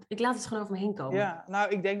van, ik laat het gewoon over me heen komen. Ja, nou,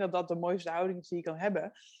 ik denk dat dat de mooiste houding is die je kan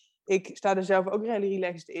hebben. Ik sta er zelf ook redelijk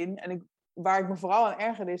relaxed in. En waar ik me vooral aan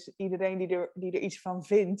erger is iedereen die er iets van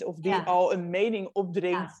vindt. Of die al een mening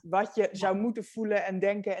opdringt. Wat je zou moeten voelen en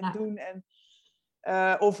denken en doen. En,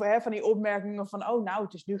 of van die opmerkingen van,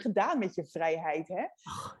 het is nu gedaan met je vrijheid. Hè?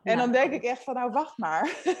 En dan denk ik echt van, nou, wacht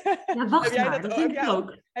maar. Ja, wacht maar, dat denk ik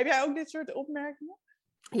ook. Heb jij ook dit soort opmerkingen?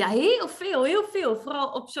 Ja, heel veel.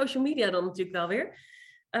 Vooral op social media dan natuurlijk wel weer.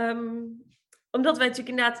 Omdat wij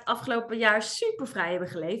natuurlijk inderdaad afgelopen jaar super vrij hebben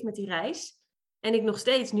geleefd met die reis. En ik nog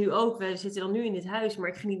steeds nu ook, we zitten dan nu in dit huis, maar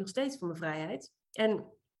ik geniet nog steeds van mijn vrijheid.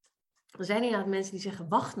 En er zijn inderdaad mensen die zeggen,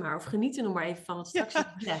 wacht maar, of geniet er nog maar even van, want straks is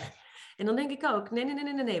het weg. En dan denk ik ook,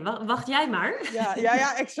 nee, wacht jij maar.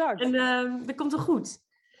 Ja, exact. En dat komt toch goed.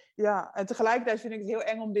 Ja, en tegelijkertijd vind ik het heel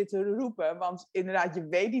eng om dit te roepen. Want inderdaad, je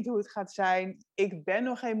weet niet hoe het gaat zijn. Ik ben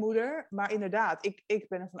nog geen moeder. Maar inderdaad, ik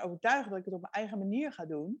ben ervan overtuigd dat ik het op mijn eigen manier ga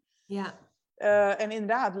doen. Ja. En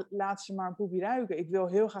inderdaad, laat ze maar een poepie ruiken. Ik wil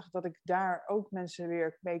heel graag dat ik daar ook mensen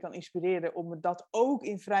weer mee kan inspireren. Om dat ook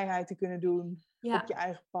in vrijheid te kunnen doen. Op je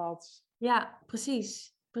eigen pad. Ja,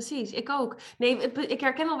 precies. Precies, ik ook. Nee, ik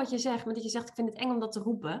herken al wat je zegt. Maar dat je zegt, ik vind het eng om dat te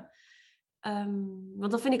roepen.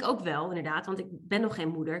 Want dat vind ik ook wel, inderdaad. Want ik ben nog geen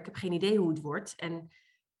moeder. Ik heb geen idee hoe het wordt. En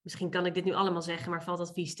misschien kan ik dit nu allemaal zeggen, maar valt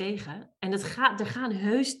dat vies tegen. En er gaan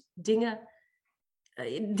heus dingen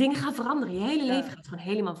dingen gaan veranderen. Je hele leven gaat gewoon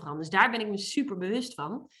helemaal veranderen. Dus daar ben ik me super bewust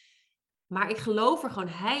van. Maar ik geloof er gewoon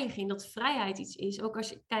heilig in dat vrijheid iets is. Ook als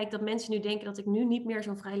je kijkt dat mensen nu denken dat ik nu niet meer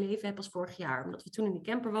zo'n vrij leven heb als vorig jaar. Omdat we toen in de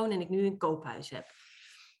camper wonen en ik nu een koophuis heb.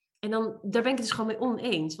 En daar ben ik het dus gewoon mee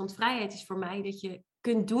oneens. Want vrijheid is voor mij dat je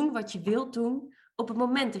kunt doen wat je wilt doen op het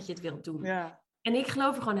moment dat je het wilt doen. Ja. En ik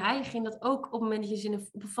geloof er gewoon heilig in dat ook op het moment dat je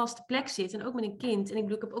op een vaste plek zit. En ook met een kind. En ik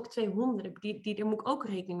bedoel, ik heb ook 2 honden. Daar moet ik ook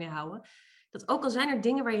rekening mee houden. Dat ook al zijn er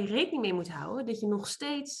dingen waar je rekening mee moet houden. Dat je nog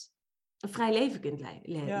steeds een vrij leven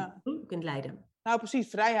kunt leiden. Nou precies,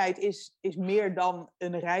 vrijheid is meer dan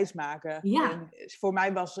een reis maken. Ja. En voor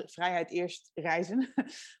mij was vrijheid eerst reizen.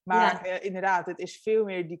 Maar inderdaad, het is veel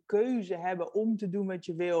meer die keuze hebben om te doen wat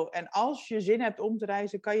je wil. En als je zin hebt om te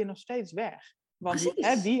reizen, kan je nog steeds weg. Want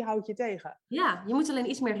wie houdt je tegen? Ja, je moet alleen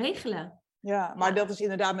iets meer regelen. Ja, maar dat is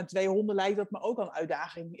inderdaad met 2 honden lijkt dat me ook al een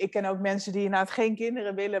uitdaging. Ik ken ook mensen die inderdaad geen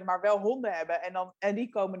kinderen willen, maar wel honden hebben. En die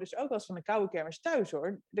komen dus ook wel eens van de koude kermis thuis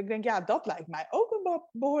hoor. Ik denk, dat lijkt mij ook een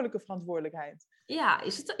behoorlijke verantwoordelijkheid. Ja,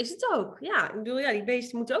 is het ook. Ja, ik bedoel, die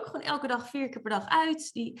beesten moeten ook gewoon elke dag 4 keer per dag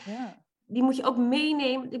uit. Die moet je ook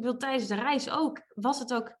meenemen. Ik bedoel, tijdens de reis ook, was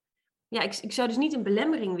het ook... Ja, ik zou dus niet een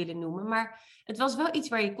belemmering willen noemen, maar het was wel iets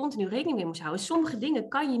waar je continu rekening mee moest houden. Sommige dingen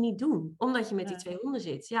kan je niet doen, omdat je met die 2 honden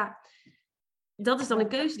zit. Ja, dat is dan een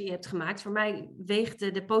keuze die je hebt gemaakt. Voor mij weegt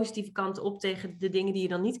de positieve kant op tegen de dingen die je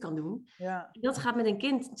dan niet kan doen. Ja. Dat gaat met een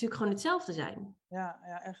kind natuurlijk gewoon hetzelfde zijn.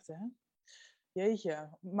 Ja, echt hè.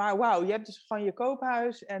 Jeetje. Maar wauw, je hebt dus gewoon je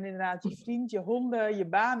koophuis en inderdaad je vriend, je honden, je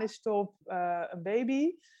baan is top, een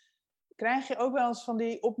baby. Krijg je ook wel eens van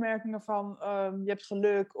die opmerkingen van je hebt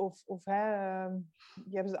geluk of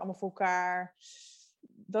je hebt het allemaal voor elkaar.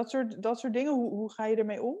 Dat soort dingen, hoe ga je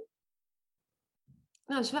ermee om?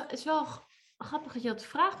 Nou, het is wel grappig dat je dat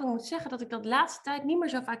vraagt. Maar ik moet zeggen dat ik dat de laatste tijd niet meer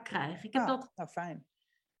zo vaak krijg. Ik heb dat... Nou, fijn.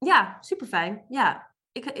 Ja, super fijn. Ja.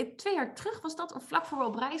 2 jaar terug was dat, of vlak voor we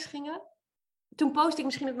op reis gingen. Toen postte ik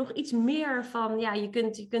misschien ook nog iets meer van... Ja,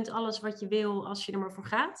 je kunt alles wat je wil als je er maar voor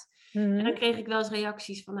gaat. Mm-hmm. En dan kreeg ik wel eens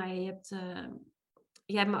reacties van... Nou,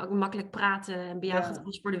 je hebt me ook makkelijk praten en bij jou gaat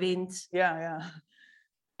alles voor de wind. Ja.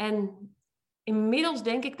 En inmiddels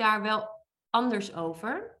denk ik daar wel anders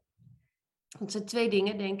over. Het zijn 2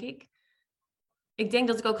 dingen, denk ik. Ik denk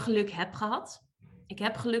dat ik ook geluk heb gehad. Ik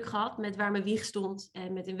heb geluk gehad met waar mijn wieg stond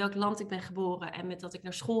en met in welk land ik ben geboren en met dat ik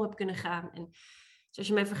naar school heb kunnen gaan. En dus als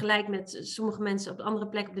je mij vergelijkt met sommige mensen op de andere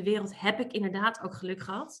plek op de wereld, heb ik inderdaad ook geluk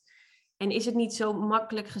gehad. En is het niet zo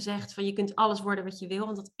makkelijk gezegd van je kunt alles worden wat je wil,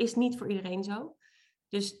 want dat is niet voor iedereen zo.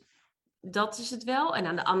 Dus dat is het wel. En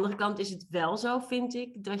aan de andere kant is het wel zo, vind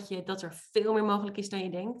ik, dat er veel meer mogelijk is dan je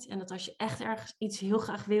denkt. En dat als je echt ergens iets heel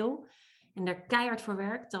graag wil en daar keihard voor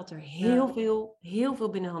werkt, dat er heel veel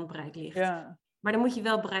binnen handbereik ligt. Ja. Maar dan moet je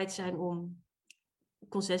wel bereid zijn om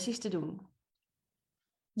concessies te doen.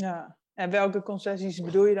 Ja, en welke concessies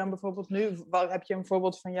bedoel je dan bijvoorbeeld nu? Heb je een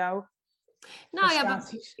voorbeeld van jou? Nou ja,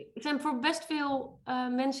 er zijn voor best veel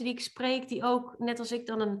mensen die ik spreek, die ook, net als ik,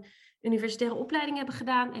 dan een universitaire opleiding hebben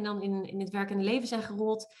gedaan en dan in het werk en leven zijn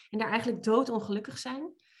gerold en daar eigenlijk doodongelukkig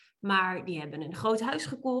zijn. Maar die hebben een groot huis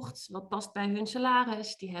gekocht, wat past bij hun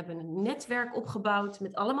salaris. Die hebben een netwerk opgebouwd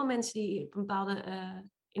met allemaal mensen die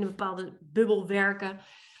in een bepaalde bubbel werken.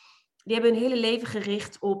 Die hebben hun hele leven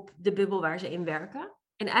gericht op de bubbel waar ze in werken.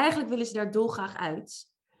 En eigenlijk willen ze daar dolgraag uit.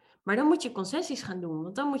 Maar dan moet je concessies gaan doen.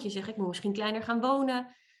 Want dan moet je zeggen, ik moet misschien kleiner gaan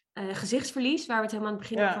wonen. Gezichtsverlies, waar we het helemaal aan het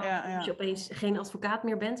begin over hadden. Als je opeens geen advocaat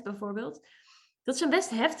meer bent, bijvoorbeeld. Dat zijn best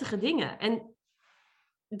heftige dingen. En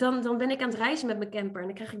dan ben ik aan het reizen met mijn camper. En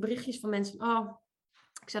dan krijg ik berichtjes van mensen van... Oh,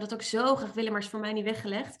 ik zou dat ook zo graag willen, maar is voor mij niet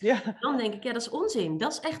weggelegd. Ja. Dan denk ik, ja, dat is onzin.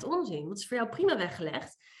 Dat is echt onzin. Want het is voor jou prima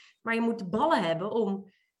weggelegd. Maar je moet de ballen hebben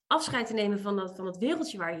om afscheid te nemen van dat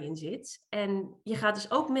wereldje waar je in zit. En je gaat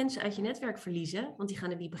dus ook mensen uit je netwerk verliezen. Want die gaan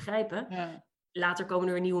het niet begrijpen. Ja. Later komen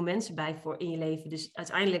er nieuwe mensen bij in je leven. Dus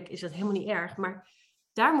uiteindelijk is dat helemaal niet erg. Maar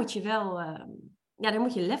daar moet je wel... daar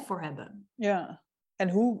moet je lef voor hebben. Ja. En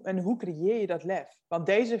hoe creëer je dat lef? Want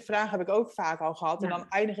deze vraag heb ik ook vaak al gehad. Ja. En dan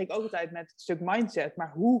eindig ik ook altijd met het stuk mindset.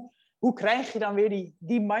 Maar hoe krijg je dan weer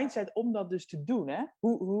die mindset om dat dus te doen? Hè?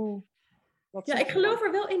 Ik geloof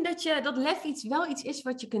er wel in dat lef wel iets is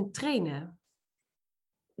wat je kunt trainen.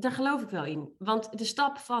 Daar geloof ik wel in. Want de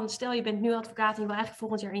stap van, stel je bent nu advocaat en je wil eigenlijk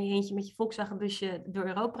volgend jaar in je eentje met je Volkswagen busje door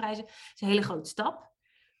Europa reizen. Dat is een hele grote stap.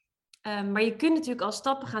 Maar je kunt natuurlijk al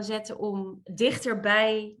stappen gaan zetten om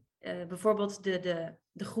dichterbij bijvoorbeeld de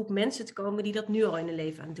groep mensen te komen die dat nu al in hun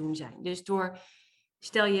leven aan het doen zijn. Dus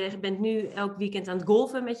stel je bent nu elk weekend aan het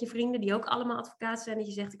golfen met je vrienden, die ook allemaal advocaat zijn, dat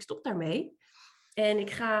je zegt, ik stop daarmee. En ik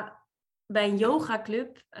ga bij een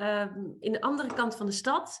yogaclub in de andere kant van de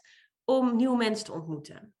stad om nieuwe mensen te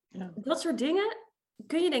ontmoeten. Ja. Dat soort dingen,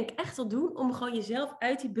 kun je denk ik echt wel doen om gewoon jezelf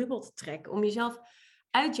uit die bubbel te trekken. Om jezelf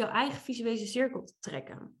uit jouw eigen visuele cirkel te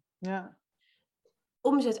trekken. Ja.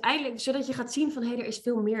 Om ze uiteindelijk, zodat je gaat zien van, er is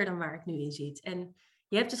veel meer dan waar ik nu in zit. En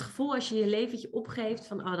je hebt het gevoel als je je leventje opgeeft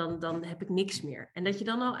van, dan heb ik niks meer. En dat je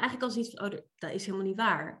dan al eigenlijk al ziet van, dat is helemaal niet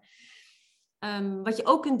waar. Wat je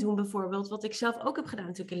ook kunt doen bijvoorbeeld, wat ik zelf ook heb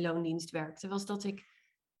gedaan toen ik in loondienst werkte, was dat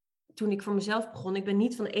toen ik voor mezelf begon, ik ben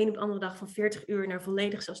niet van de een op de andere dag van 40 uur naar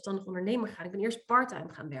volledig zelfstandig ondernemer gegaan. Ik ben eerst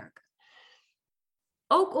parttime gaan werken.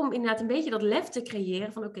 Ook om inderdaad een beetje dat lef te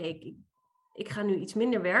creëren van oké, ik ga nu iets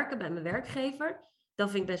minder werken bij mijn werkgever. Dat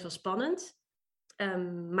vind ik best wel spannend.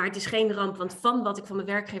 Maar het is geen ramp, want van wat ik van mijn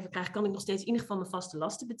werkgever krijg, kan ik nog steeds in ieder geval mijn vaste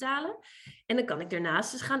lasten betalen. En dan kan ik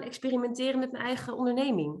daarnaast dus gaan experimenteren met mijn eigen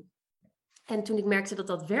onderneming. En toen ik merkte dat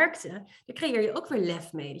dat werkte, dan creëer je ook weer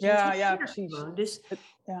lef mee. Ja, precies. Gewoon. Dus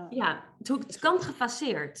het kan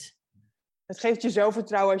gefaseerd. Het geeft je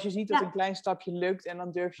zelfvertrouwen als je ziet dat een klein stapje lukt en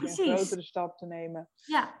dan durf je een grotere stap te nemen.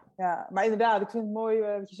 Ja, maar inderdaad, ik vind het mooi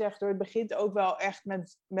wat je zegt hoor. Het begint ook wel echt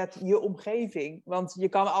met je omgeving. Want je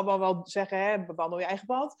kan allemaal wel zeggen, bewandel je eigen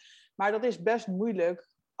pad. Maar dat is best moeilijk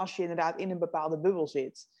als je inderdaad in een bepaalde bubbel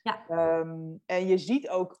zit. Ja. En je ziet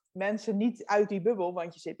ook mensen niet uit die bubbel,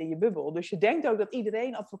 want je zit in je bubbel. Dus je denkt ook dat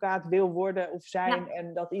iedereen advocaat wil worden of zijn. Ja.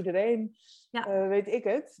 En dat iedereen, weet ik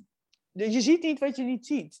het. Dus je ziet niet wat je niet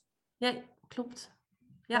ziet. Ja, klopt.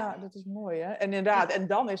 Ja, dat is mooi hè. En inderdaad, en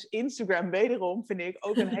dan is Instagram wederom, vind ik,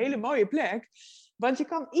 ook een hele mooie plek. Want je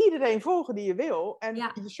kan iedereen volgen die je wil. En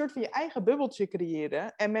een soort van je eigen bubbeltje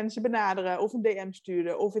creëren. En mensen benaderen, of een DM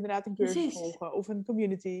sturen, of inderdaad een cursus volgen, of een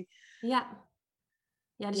community. Ja,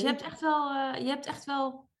 dus je hebt echt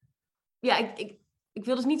wel... Ja, ik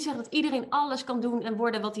wil dus niet zeggen dat iedereen alles kan doen en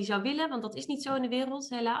worden wat hij zou willen. Want dat is niet zo in de wereld,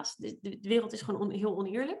 helaas. De wereld is gewoon heel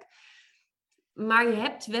oneerlijk. Maar je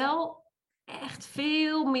hebt wel echt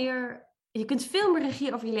veel meer... Je kunt veel meer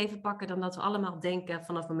regie over je leven pakken dan dat we allemaal denken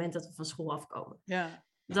vanaf het moment dat we van school afkomen. Ja.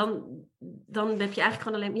 Dan heb je eigenlijk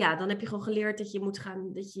gewoon alleen... Ja, dan heb je gewoon geleerd dat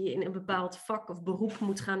je in een bepaald vak of beroep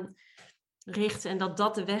moet gaan richten. En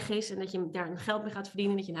dat de weg is. En dat je daar geld mee gaat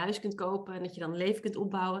verdienen. Dat je een huis kunt kopen. En dat je dan een leven kunt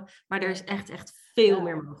opbouwen. Maar er is echt veel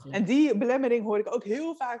meer mogelijk. En die belemmering hoor ik ook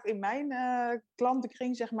heel vaak in mijn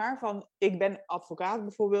klantenkring, zeg maar. Van, ik ben advocaat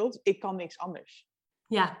bijvoorbeeld. Ik kan niks anders.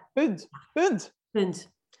 Ja. Punt.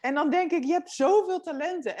 En dan denk ik, je hebt zoveel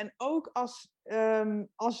talenten. En ook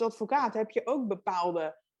als advocaat heb je ook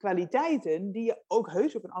bepaalde kwaliteiten die je ook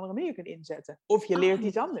heus op een andere manier kunt inzetten. Of je leert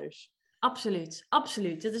iets anders.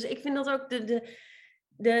 Absoluut. Dus ik vind dat ook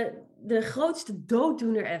de grootste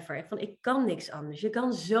dooddoener ever. Van ik kan niks anders. Je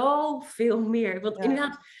kan zoveel meer. Want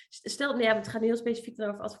inderdaad, stel, het gaat heel specifiek dan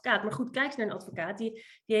over advocaat. Maar goed, kijk eens naar een advocaat. Die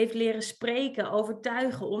heeft leren spreken,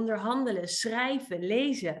 overtuigen, onderhandelen, schrijven,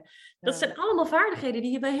 lezen. Dat zijn allemaal vaardigheden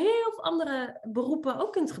die je bij heel veel andere beroepen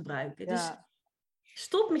ook kunt gebruiken. Dus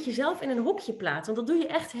stop met jezelf in een hokje plaatsen. Want dat doe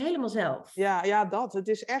je echt helemaal zelf. Ja, dat. Het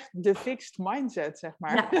is echt de fixed mindset, zeg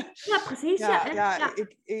maar. Ja, precies.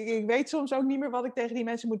 Ik weet soms ook niet meer wat ik tegen die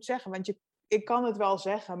mensen moet zeggen. Want ik kan het wel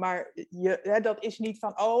zeggen, maar dat is niet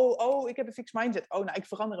van... Oh, ik heb een fixed mindset. Oh, nou, ik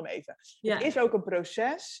verander hem even. Ja. Het is ook een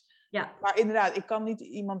proces. Ja. Maar inderdaad, ik kan niet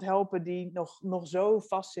iemand helpen die nog zo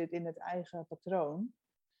vastzit in het eigen patroon.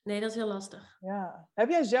 Nee, dat is heel lastig. Ja. Heb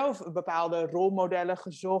jij zelf bepaalde rolmodellen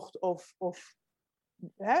gezocht of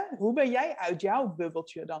hoe ben jij uit jouw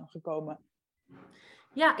bubbeltje dan gekomen?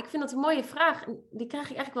 Ja, ik vind dat een mooie vraag. Die krijg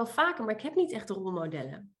ik eigenlijk wel vaker, maar ik heb niet echt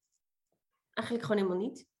rolmodellen. Eigenlijk gewoon helemaal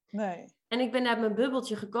niet. Nee. En ik ben uit mijn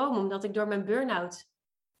bubbeltje gekomen omdat ik door mijn burn-out...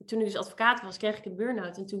 Toen ik dus advocaat was, kreeg ik een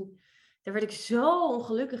burn-out. En daar werd ik zo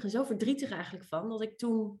ongelukkig en zo verdrietig eigenlijk van. Dat ik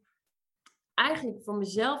toen eigenlijk voor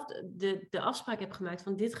mezelf de afspraak heb gemaakt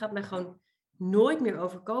van... Dit gaat mij gewoon nooit meer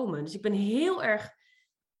overkomen. Dus ik ben heel erg...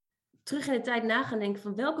 terug in de tijd na gaan denken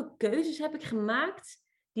van welke keuzes heb ik gemaakt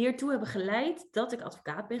die ertoe hebben geleid dat ik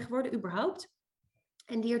advocaat ben geworden überhaupt.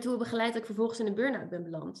 En die ertoe hebben geleid dat ik vervolgens in een burn-out ben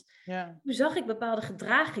beland. Ja. Toen zag ik bepaalde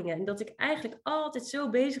gedragingen en dat ik eigenlijk altijd zo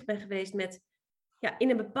bezig ben geweest met in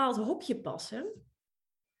een bepaald hokje passen.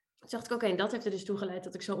 Toen dacht ik, oké, dat heeft er dus toe geleid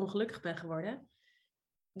dat ik zo ongelukkig ben geworden.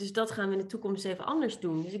 Dus dat gaan we in de toekomst even anders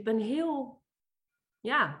doen. Dus ik ben heel,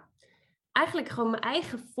 eigenlijk gewoon mijn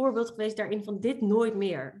eigen voorbeeld geweest daarin van dit nooit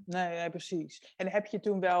meer. Nee, precies. En heb je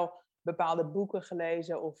toen wel bepaalde boeken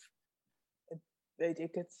gelezen of weet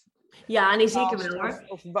ik het? Ja, nee, zeker wel hoor.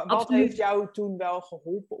 Of wat heeft jou toen wel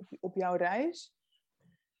geholpen op jouw reis?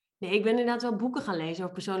 Nee, ik ben inderdaad wel boeken gaan lezen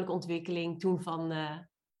over persoonlijke ontwikkeling. Toen van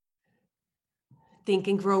Think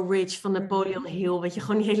and Grow Rich van Napoleon Hill. Weet je,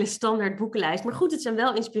 gewoon die hele standaard boekenlijst. Maar goed, het zijn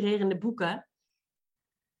wel inspirerende boeken.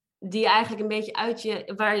 die eigenlijk een beetje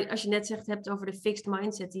uit als je net hebt over de fixed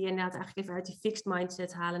mindset, die je inderdaad eigenlijk even uit die fixed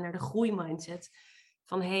mindset halen naar de groeimindset.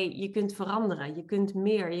 Van je kunt veranderen, je kunt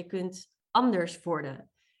meer, je kunt anders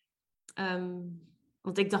worden.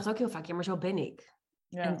 Want ik dacht ook heel vaak, ja, maar zo ben ik.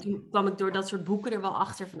 Ja. En toen kwam ik door dat soort boeken er wel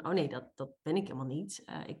achter van, oh nee, dat ben ik helemaal niet.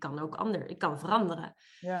 Ik kan ook anders, ik kan veranderen.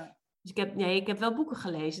 Ja. Dus ik heb wel boeken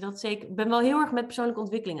gelezen, dat zeker. Ik ben wel heel erg met persoonlijke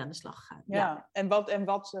ontwikkeling aan de slag gegaan. Ja. En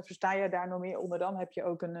wat versta je daar nog meer onder dan? Heb je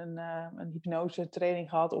ook een hypnose training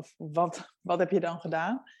gehad? Of wat heb je dan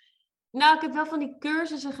gedaan? Nou, ik heb wel van die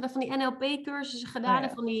cursussen gedaan, van die NLP-cursussen gedaan. En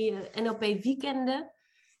van die NLP-weekenden.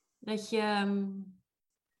 Dat je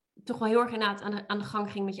toch wel heel erg inderdaad aan de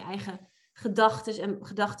gang ging met je eigen gedachten en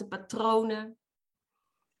gedachtenpatronen.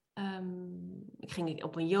 Ik ging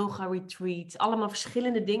op een yoga-retreat. Allemaal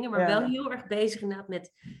verschillende dingen, maar wel heel erg bezig inderdaad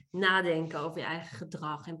met nadenken over je eigen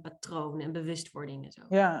gedrag en patronen en bewustwording en zo.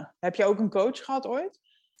 Ja. Heb je ook een coach gehad ooit?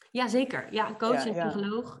 Ja, zeker. Ja, een coach en een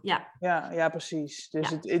psycholoog. Ja, precies. Dus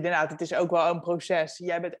het is ook wel een proces.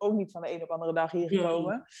 Jij bent ook niet van de een op de andere dag hier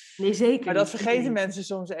gekomen. Nee, zeker maar dat vergeten mensen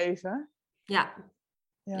soms even.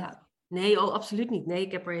 Ja. Nee, absoluut niet. Nee,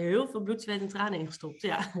 ik heb er heel veel bloed, zweet en tranen in gestopt.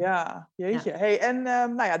 Ja, jeetje. Ja. Hey,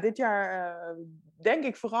 en dit jaar denk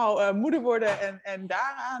ik vooral moeder worden en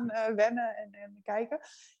daaraan wennen en kijken.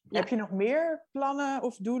 Ja. Heb je nog meer plannen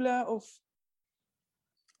of doelen?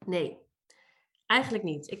 Nee, eigenlijk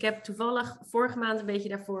niet. Ik heb toevallig vorige maand een beetje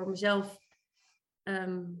daarvoor mezelf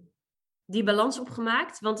die balans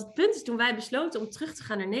opgemaakt. Want het punt is, toen wij besloten om terug te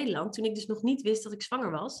gaan naar Nederland, toen ik dus nog niet wist dat ik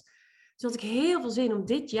zwanger was, toen had ik heel veel zin om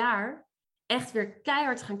dit jaar echt weer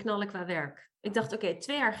keihard te gaan knallen qua werk. Ik dacht, oké,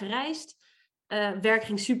 2 jaar gereisd. Werk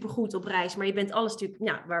ging supergoed op reis, maar je bent alles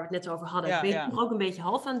natuurlijk, waar we het net over hadden, ben je toch ook een beetje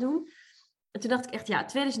half aan het doen. En toen dacht ik echt,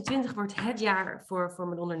 2020 wordt het jaar voor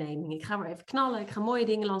mijn onderneming. Ik ga maar even knallen, ik ga mooie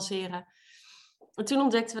dingen lanceren. En toen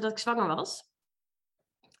ontdekten we dat ik zwanger was.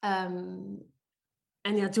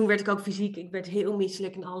 En toen werd ik ook fysiek, ik werd heel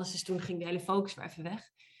misselijk en alles. Dus toen ging de hele focus weer even weg.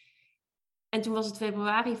 En toen was het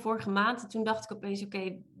februari vorige maand. En toen dacht ik opeens,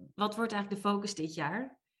 oké, wat wordt eigenlijk de focus dit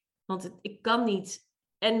jaar? Want ik kan niet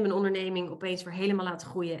en mijn onderneming opeens weer helemaal laten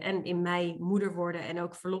groeien. En in mei moeder worden en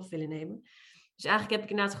ook verlof willen nemen. Dus eigenlijk heb ik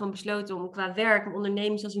inderdaad gewoon besloten om qua werk, mijn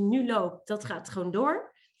onderneming zoals die nu loopt, dat gaat gewoon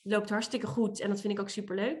door. Het loopt hartstikke goed en dat vind ik ook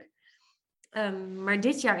superleuk. Maar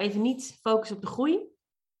dit jaar even niet focussen op de groei.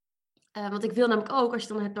 Want ik wil namelijk ook, als je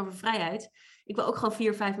het dan hebt over vrijheid, ik wil ook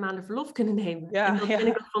gewoon 4-5 maanden verlof kunnen nemen. En dat ben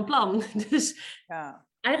ik ook van plan. Dus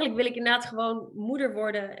eigenlijk wil ik inderdaad gewoon moeder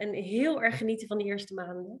worden en heel erg genieten van de eerste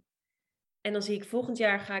maanden. En dan zie ik volgend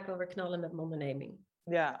jaar ga ik wel weer knallen met mijn onderneming.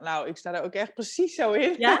 Ja, nou, ik sta er ook echt precies zo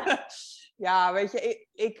in. Ja? Ja, weet je,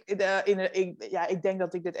 ik denk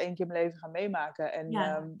dat ik dit 1 keer in mijn leven ga meemaken.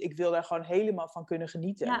 En ik wil daar gewoon helemaal van kunnen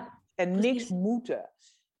genieten. Ja, en precies. Niks moeten.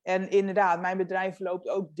 En inderdaad, mijn bedrijf loopt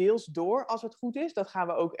ook deels door als het goed is. Dat gaan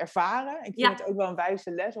we ook ervaren. Ik vind het ook wel een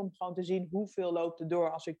wijze les om gewoon te zien hoeveel loopt er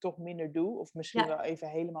door als ik toch minder doe. Of misschien wel even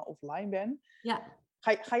helemaal offline ben. Ja.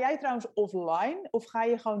 Ga jij trouwens offline of ga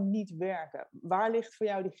je gewoon niet werken? Waar ligt voor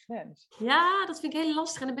jou die grens? Ja, dat vind ik heel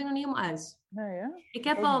lastig en daar ben ik nog niet helemaal uit. Nee, hè? Ik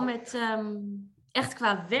heb al met echt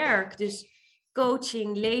qua werk, dus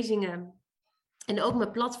coaching, lezingen en ook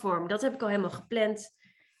mijn platform, dat heb ik al helemaal gepland.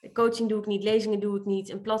 Coaching doe ik niet, lezingen doe ik niet.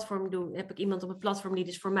 Een platform heb ik iemand op een platform die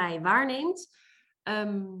dus voor mij waarneemt.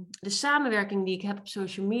 De samenwerking die ik heb op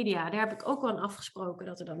social media, daar heb ik ook wel aan afgesproken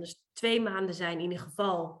dat er dan dus 2 maanden zijn in ieder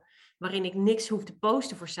geval waarin ik niks hoef te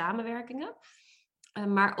posten voor samenwerkingen.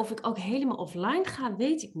 Maar of ik ook helemaal offline ga,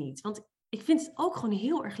 weet ik niet. Want ik vind het ook gewoon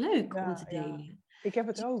heel erg leuk om te delen. Ja. Ik heb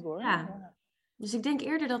het ook hoor. Ja. Dus ik denk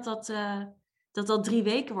eerder dat 3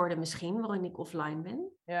 weken worden misschien, waarin ik offline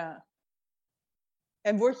ben. Ja.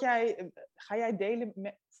 En ga jij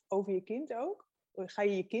delen over je kind ook? Ga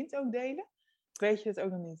je kind ook delen? Weet je het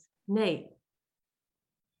ook nog niet? Nee.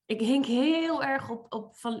 Ik hink heel erg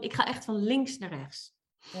ik ga echt van links naar rechts.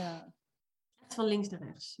 Ja. Echt van links naar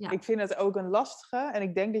rechts, ja. Ik vind het ook een lastige. En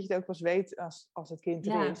ik denk dat je het ook pas weet als het kind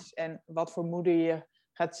er is. En wat voor moeder je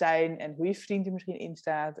gaat zijn. En hoe je vriend er misschien in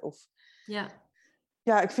staat.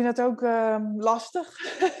 Ja, ik vind het ook lastig.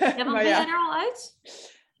 Ja, want ben jij er al uit?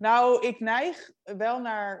 Nou, ik neig wel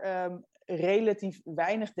naar relatief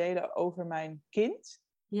weinig delen over mijn kind.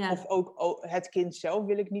 Ja. Of ook het kind zelf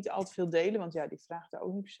wil ik niet al te veel delen. Want die vraagt er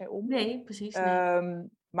ook niet per se om. Nee, precies.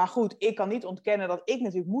 Maar goed, ik kan niet ontkennen dat ik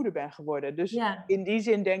natuurlijk moeder ben geworden. Dus in die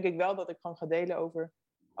zin denk ik wel dat ik gewoon ga delen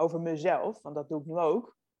over mezelf. Want dat doe ik nu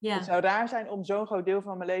ook. Het zou raar zijn om zo'n groot deel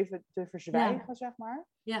van mijn leven te verzwijgen, zeg maar.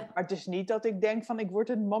 Ja. Maar het is niet dat ik denk van, ik word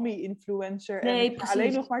een mommy-influencer en ik ga precies.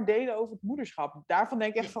 alleen nog maar delen over het moederschap. Daarvan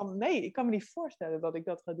denk ik echt van, nee, ik kan me niet voorstellen dat ik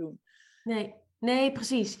dat ga doen. Nee,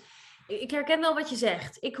 precies. Ik herken wel wat je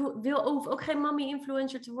zegt. Ik hoef ook geen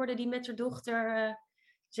mommy-influencer te worden die met haar dochter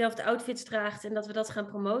dezelfde outfits draagt en dat we dat gaan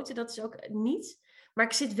promoten. Dat is ook niet. Maar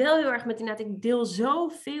ik zit wel heel erg met inderdaad, ik deel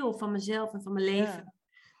zoveel van mezelf en van mijn leven.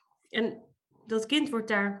 Ja. En dat kind wordt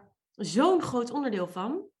daar zo'n groot onderdeel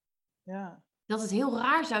van. Ja. Dat het heel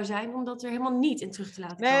raar zou zijn om dat er helemaal niet in terug te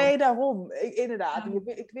laten komen. Nee, daarom. Inderdaad.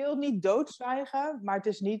 Ik wil niet doodzwijgen, maar het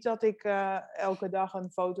is niet dat ik elke dag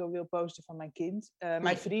een foto wil posten van mijn kind.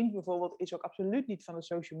 Mijn vriend bijvoorbeeld is ook absoluut niet van de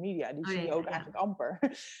social media. Die zie je ook eigenlijk amper.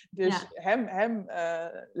 Dus hem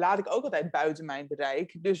laat ik ook altijd buiten mijn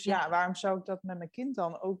bereik. Dus waarom zou ik dat met mijn kind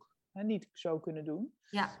dan ook niet zo kunnen doen?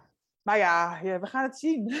 Ja. Maar ja, we gaan het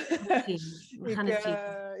zien. We gaan het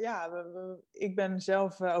zien. Ik ben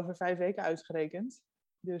zelf over 5 weken uitgerekend.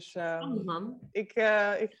 Dus ik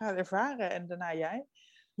ga het ervaren en daarna jij.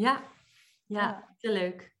 Ja, heel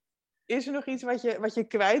leuk. Is er nog iets wat je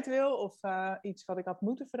kwijt wil? Of iets wat ik had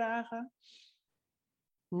moeten vragen?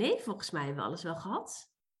 Nee, volgens mij hebben we alles wel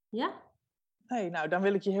gehad. Ja. Nee, nou, dan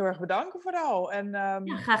wil ik je heel erg bedanken vooral. En,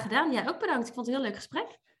 graag gedaan. Jij ook bedankt. Ik vond het een heel leuk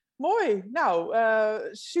gesprek. Mooi. Nou,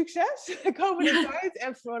 succes de komende tijd.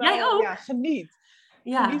 En vooral geniet.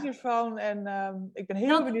 Ja. Geniet ervan. En ik ben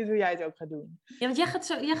heel benieuwd hoe jij het ook gaat doen. Ja, want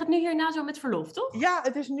jij gaat nu hierna zo met verlof, toch? Ja,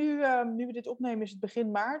 het is nu we dit opnemen, is het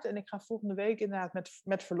begin maart. En ik ga volgende week inderdaad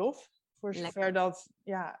met verlof. Voor zover dat,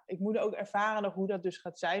 ik moet ook ervaren nog hoe dat dus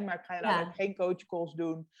gaat zijn. Maar ik ga ook geen coachcalls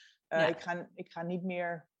doen. Ik ga niet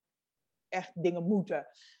meer echt dingen moeten.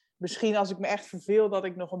 Misschien als ik me echt verveel dat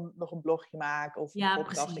ik nog een blogje maak of een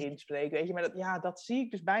podcast inspreek. Weet je, maar dat zie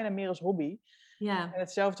ik dus bijna meer als hobby. Ja. En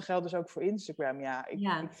hetzelfde geldt dus ook voor Instagram.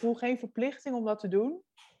 Ik voel geen verplichting om dat te doen.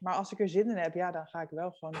 Maar als ik er zin in heb, dan ga ik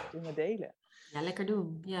wel gewoon dingen delen. Ja, lekker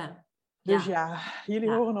doen. Ja. Dus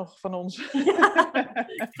jullie horen nog van ons.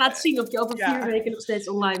 Ik ga het zien of je over 4 weken nog steeds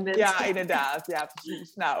online bent. Ja, inderdaad. Ja,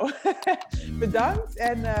 precies. Nou, bedankt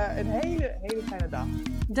en een hele, hele fijne dag.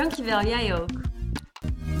 Dankjewel, jij ook.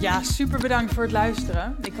 Ja, super bedankt voor het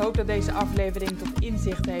luisteren. Ik hoop dat deze aflevering tot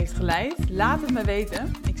inzichten heeft geleid. Laat het me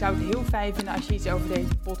weten. Ik zou het heel fijn vinden als je iets over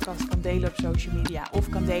deze podcast kan delen op social media of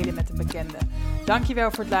kan delen met een bekende.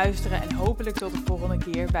 Dankjewel voor het luisteren en hopelijk tot de volgende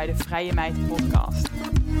keer bij de Vrije Meid podcast.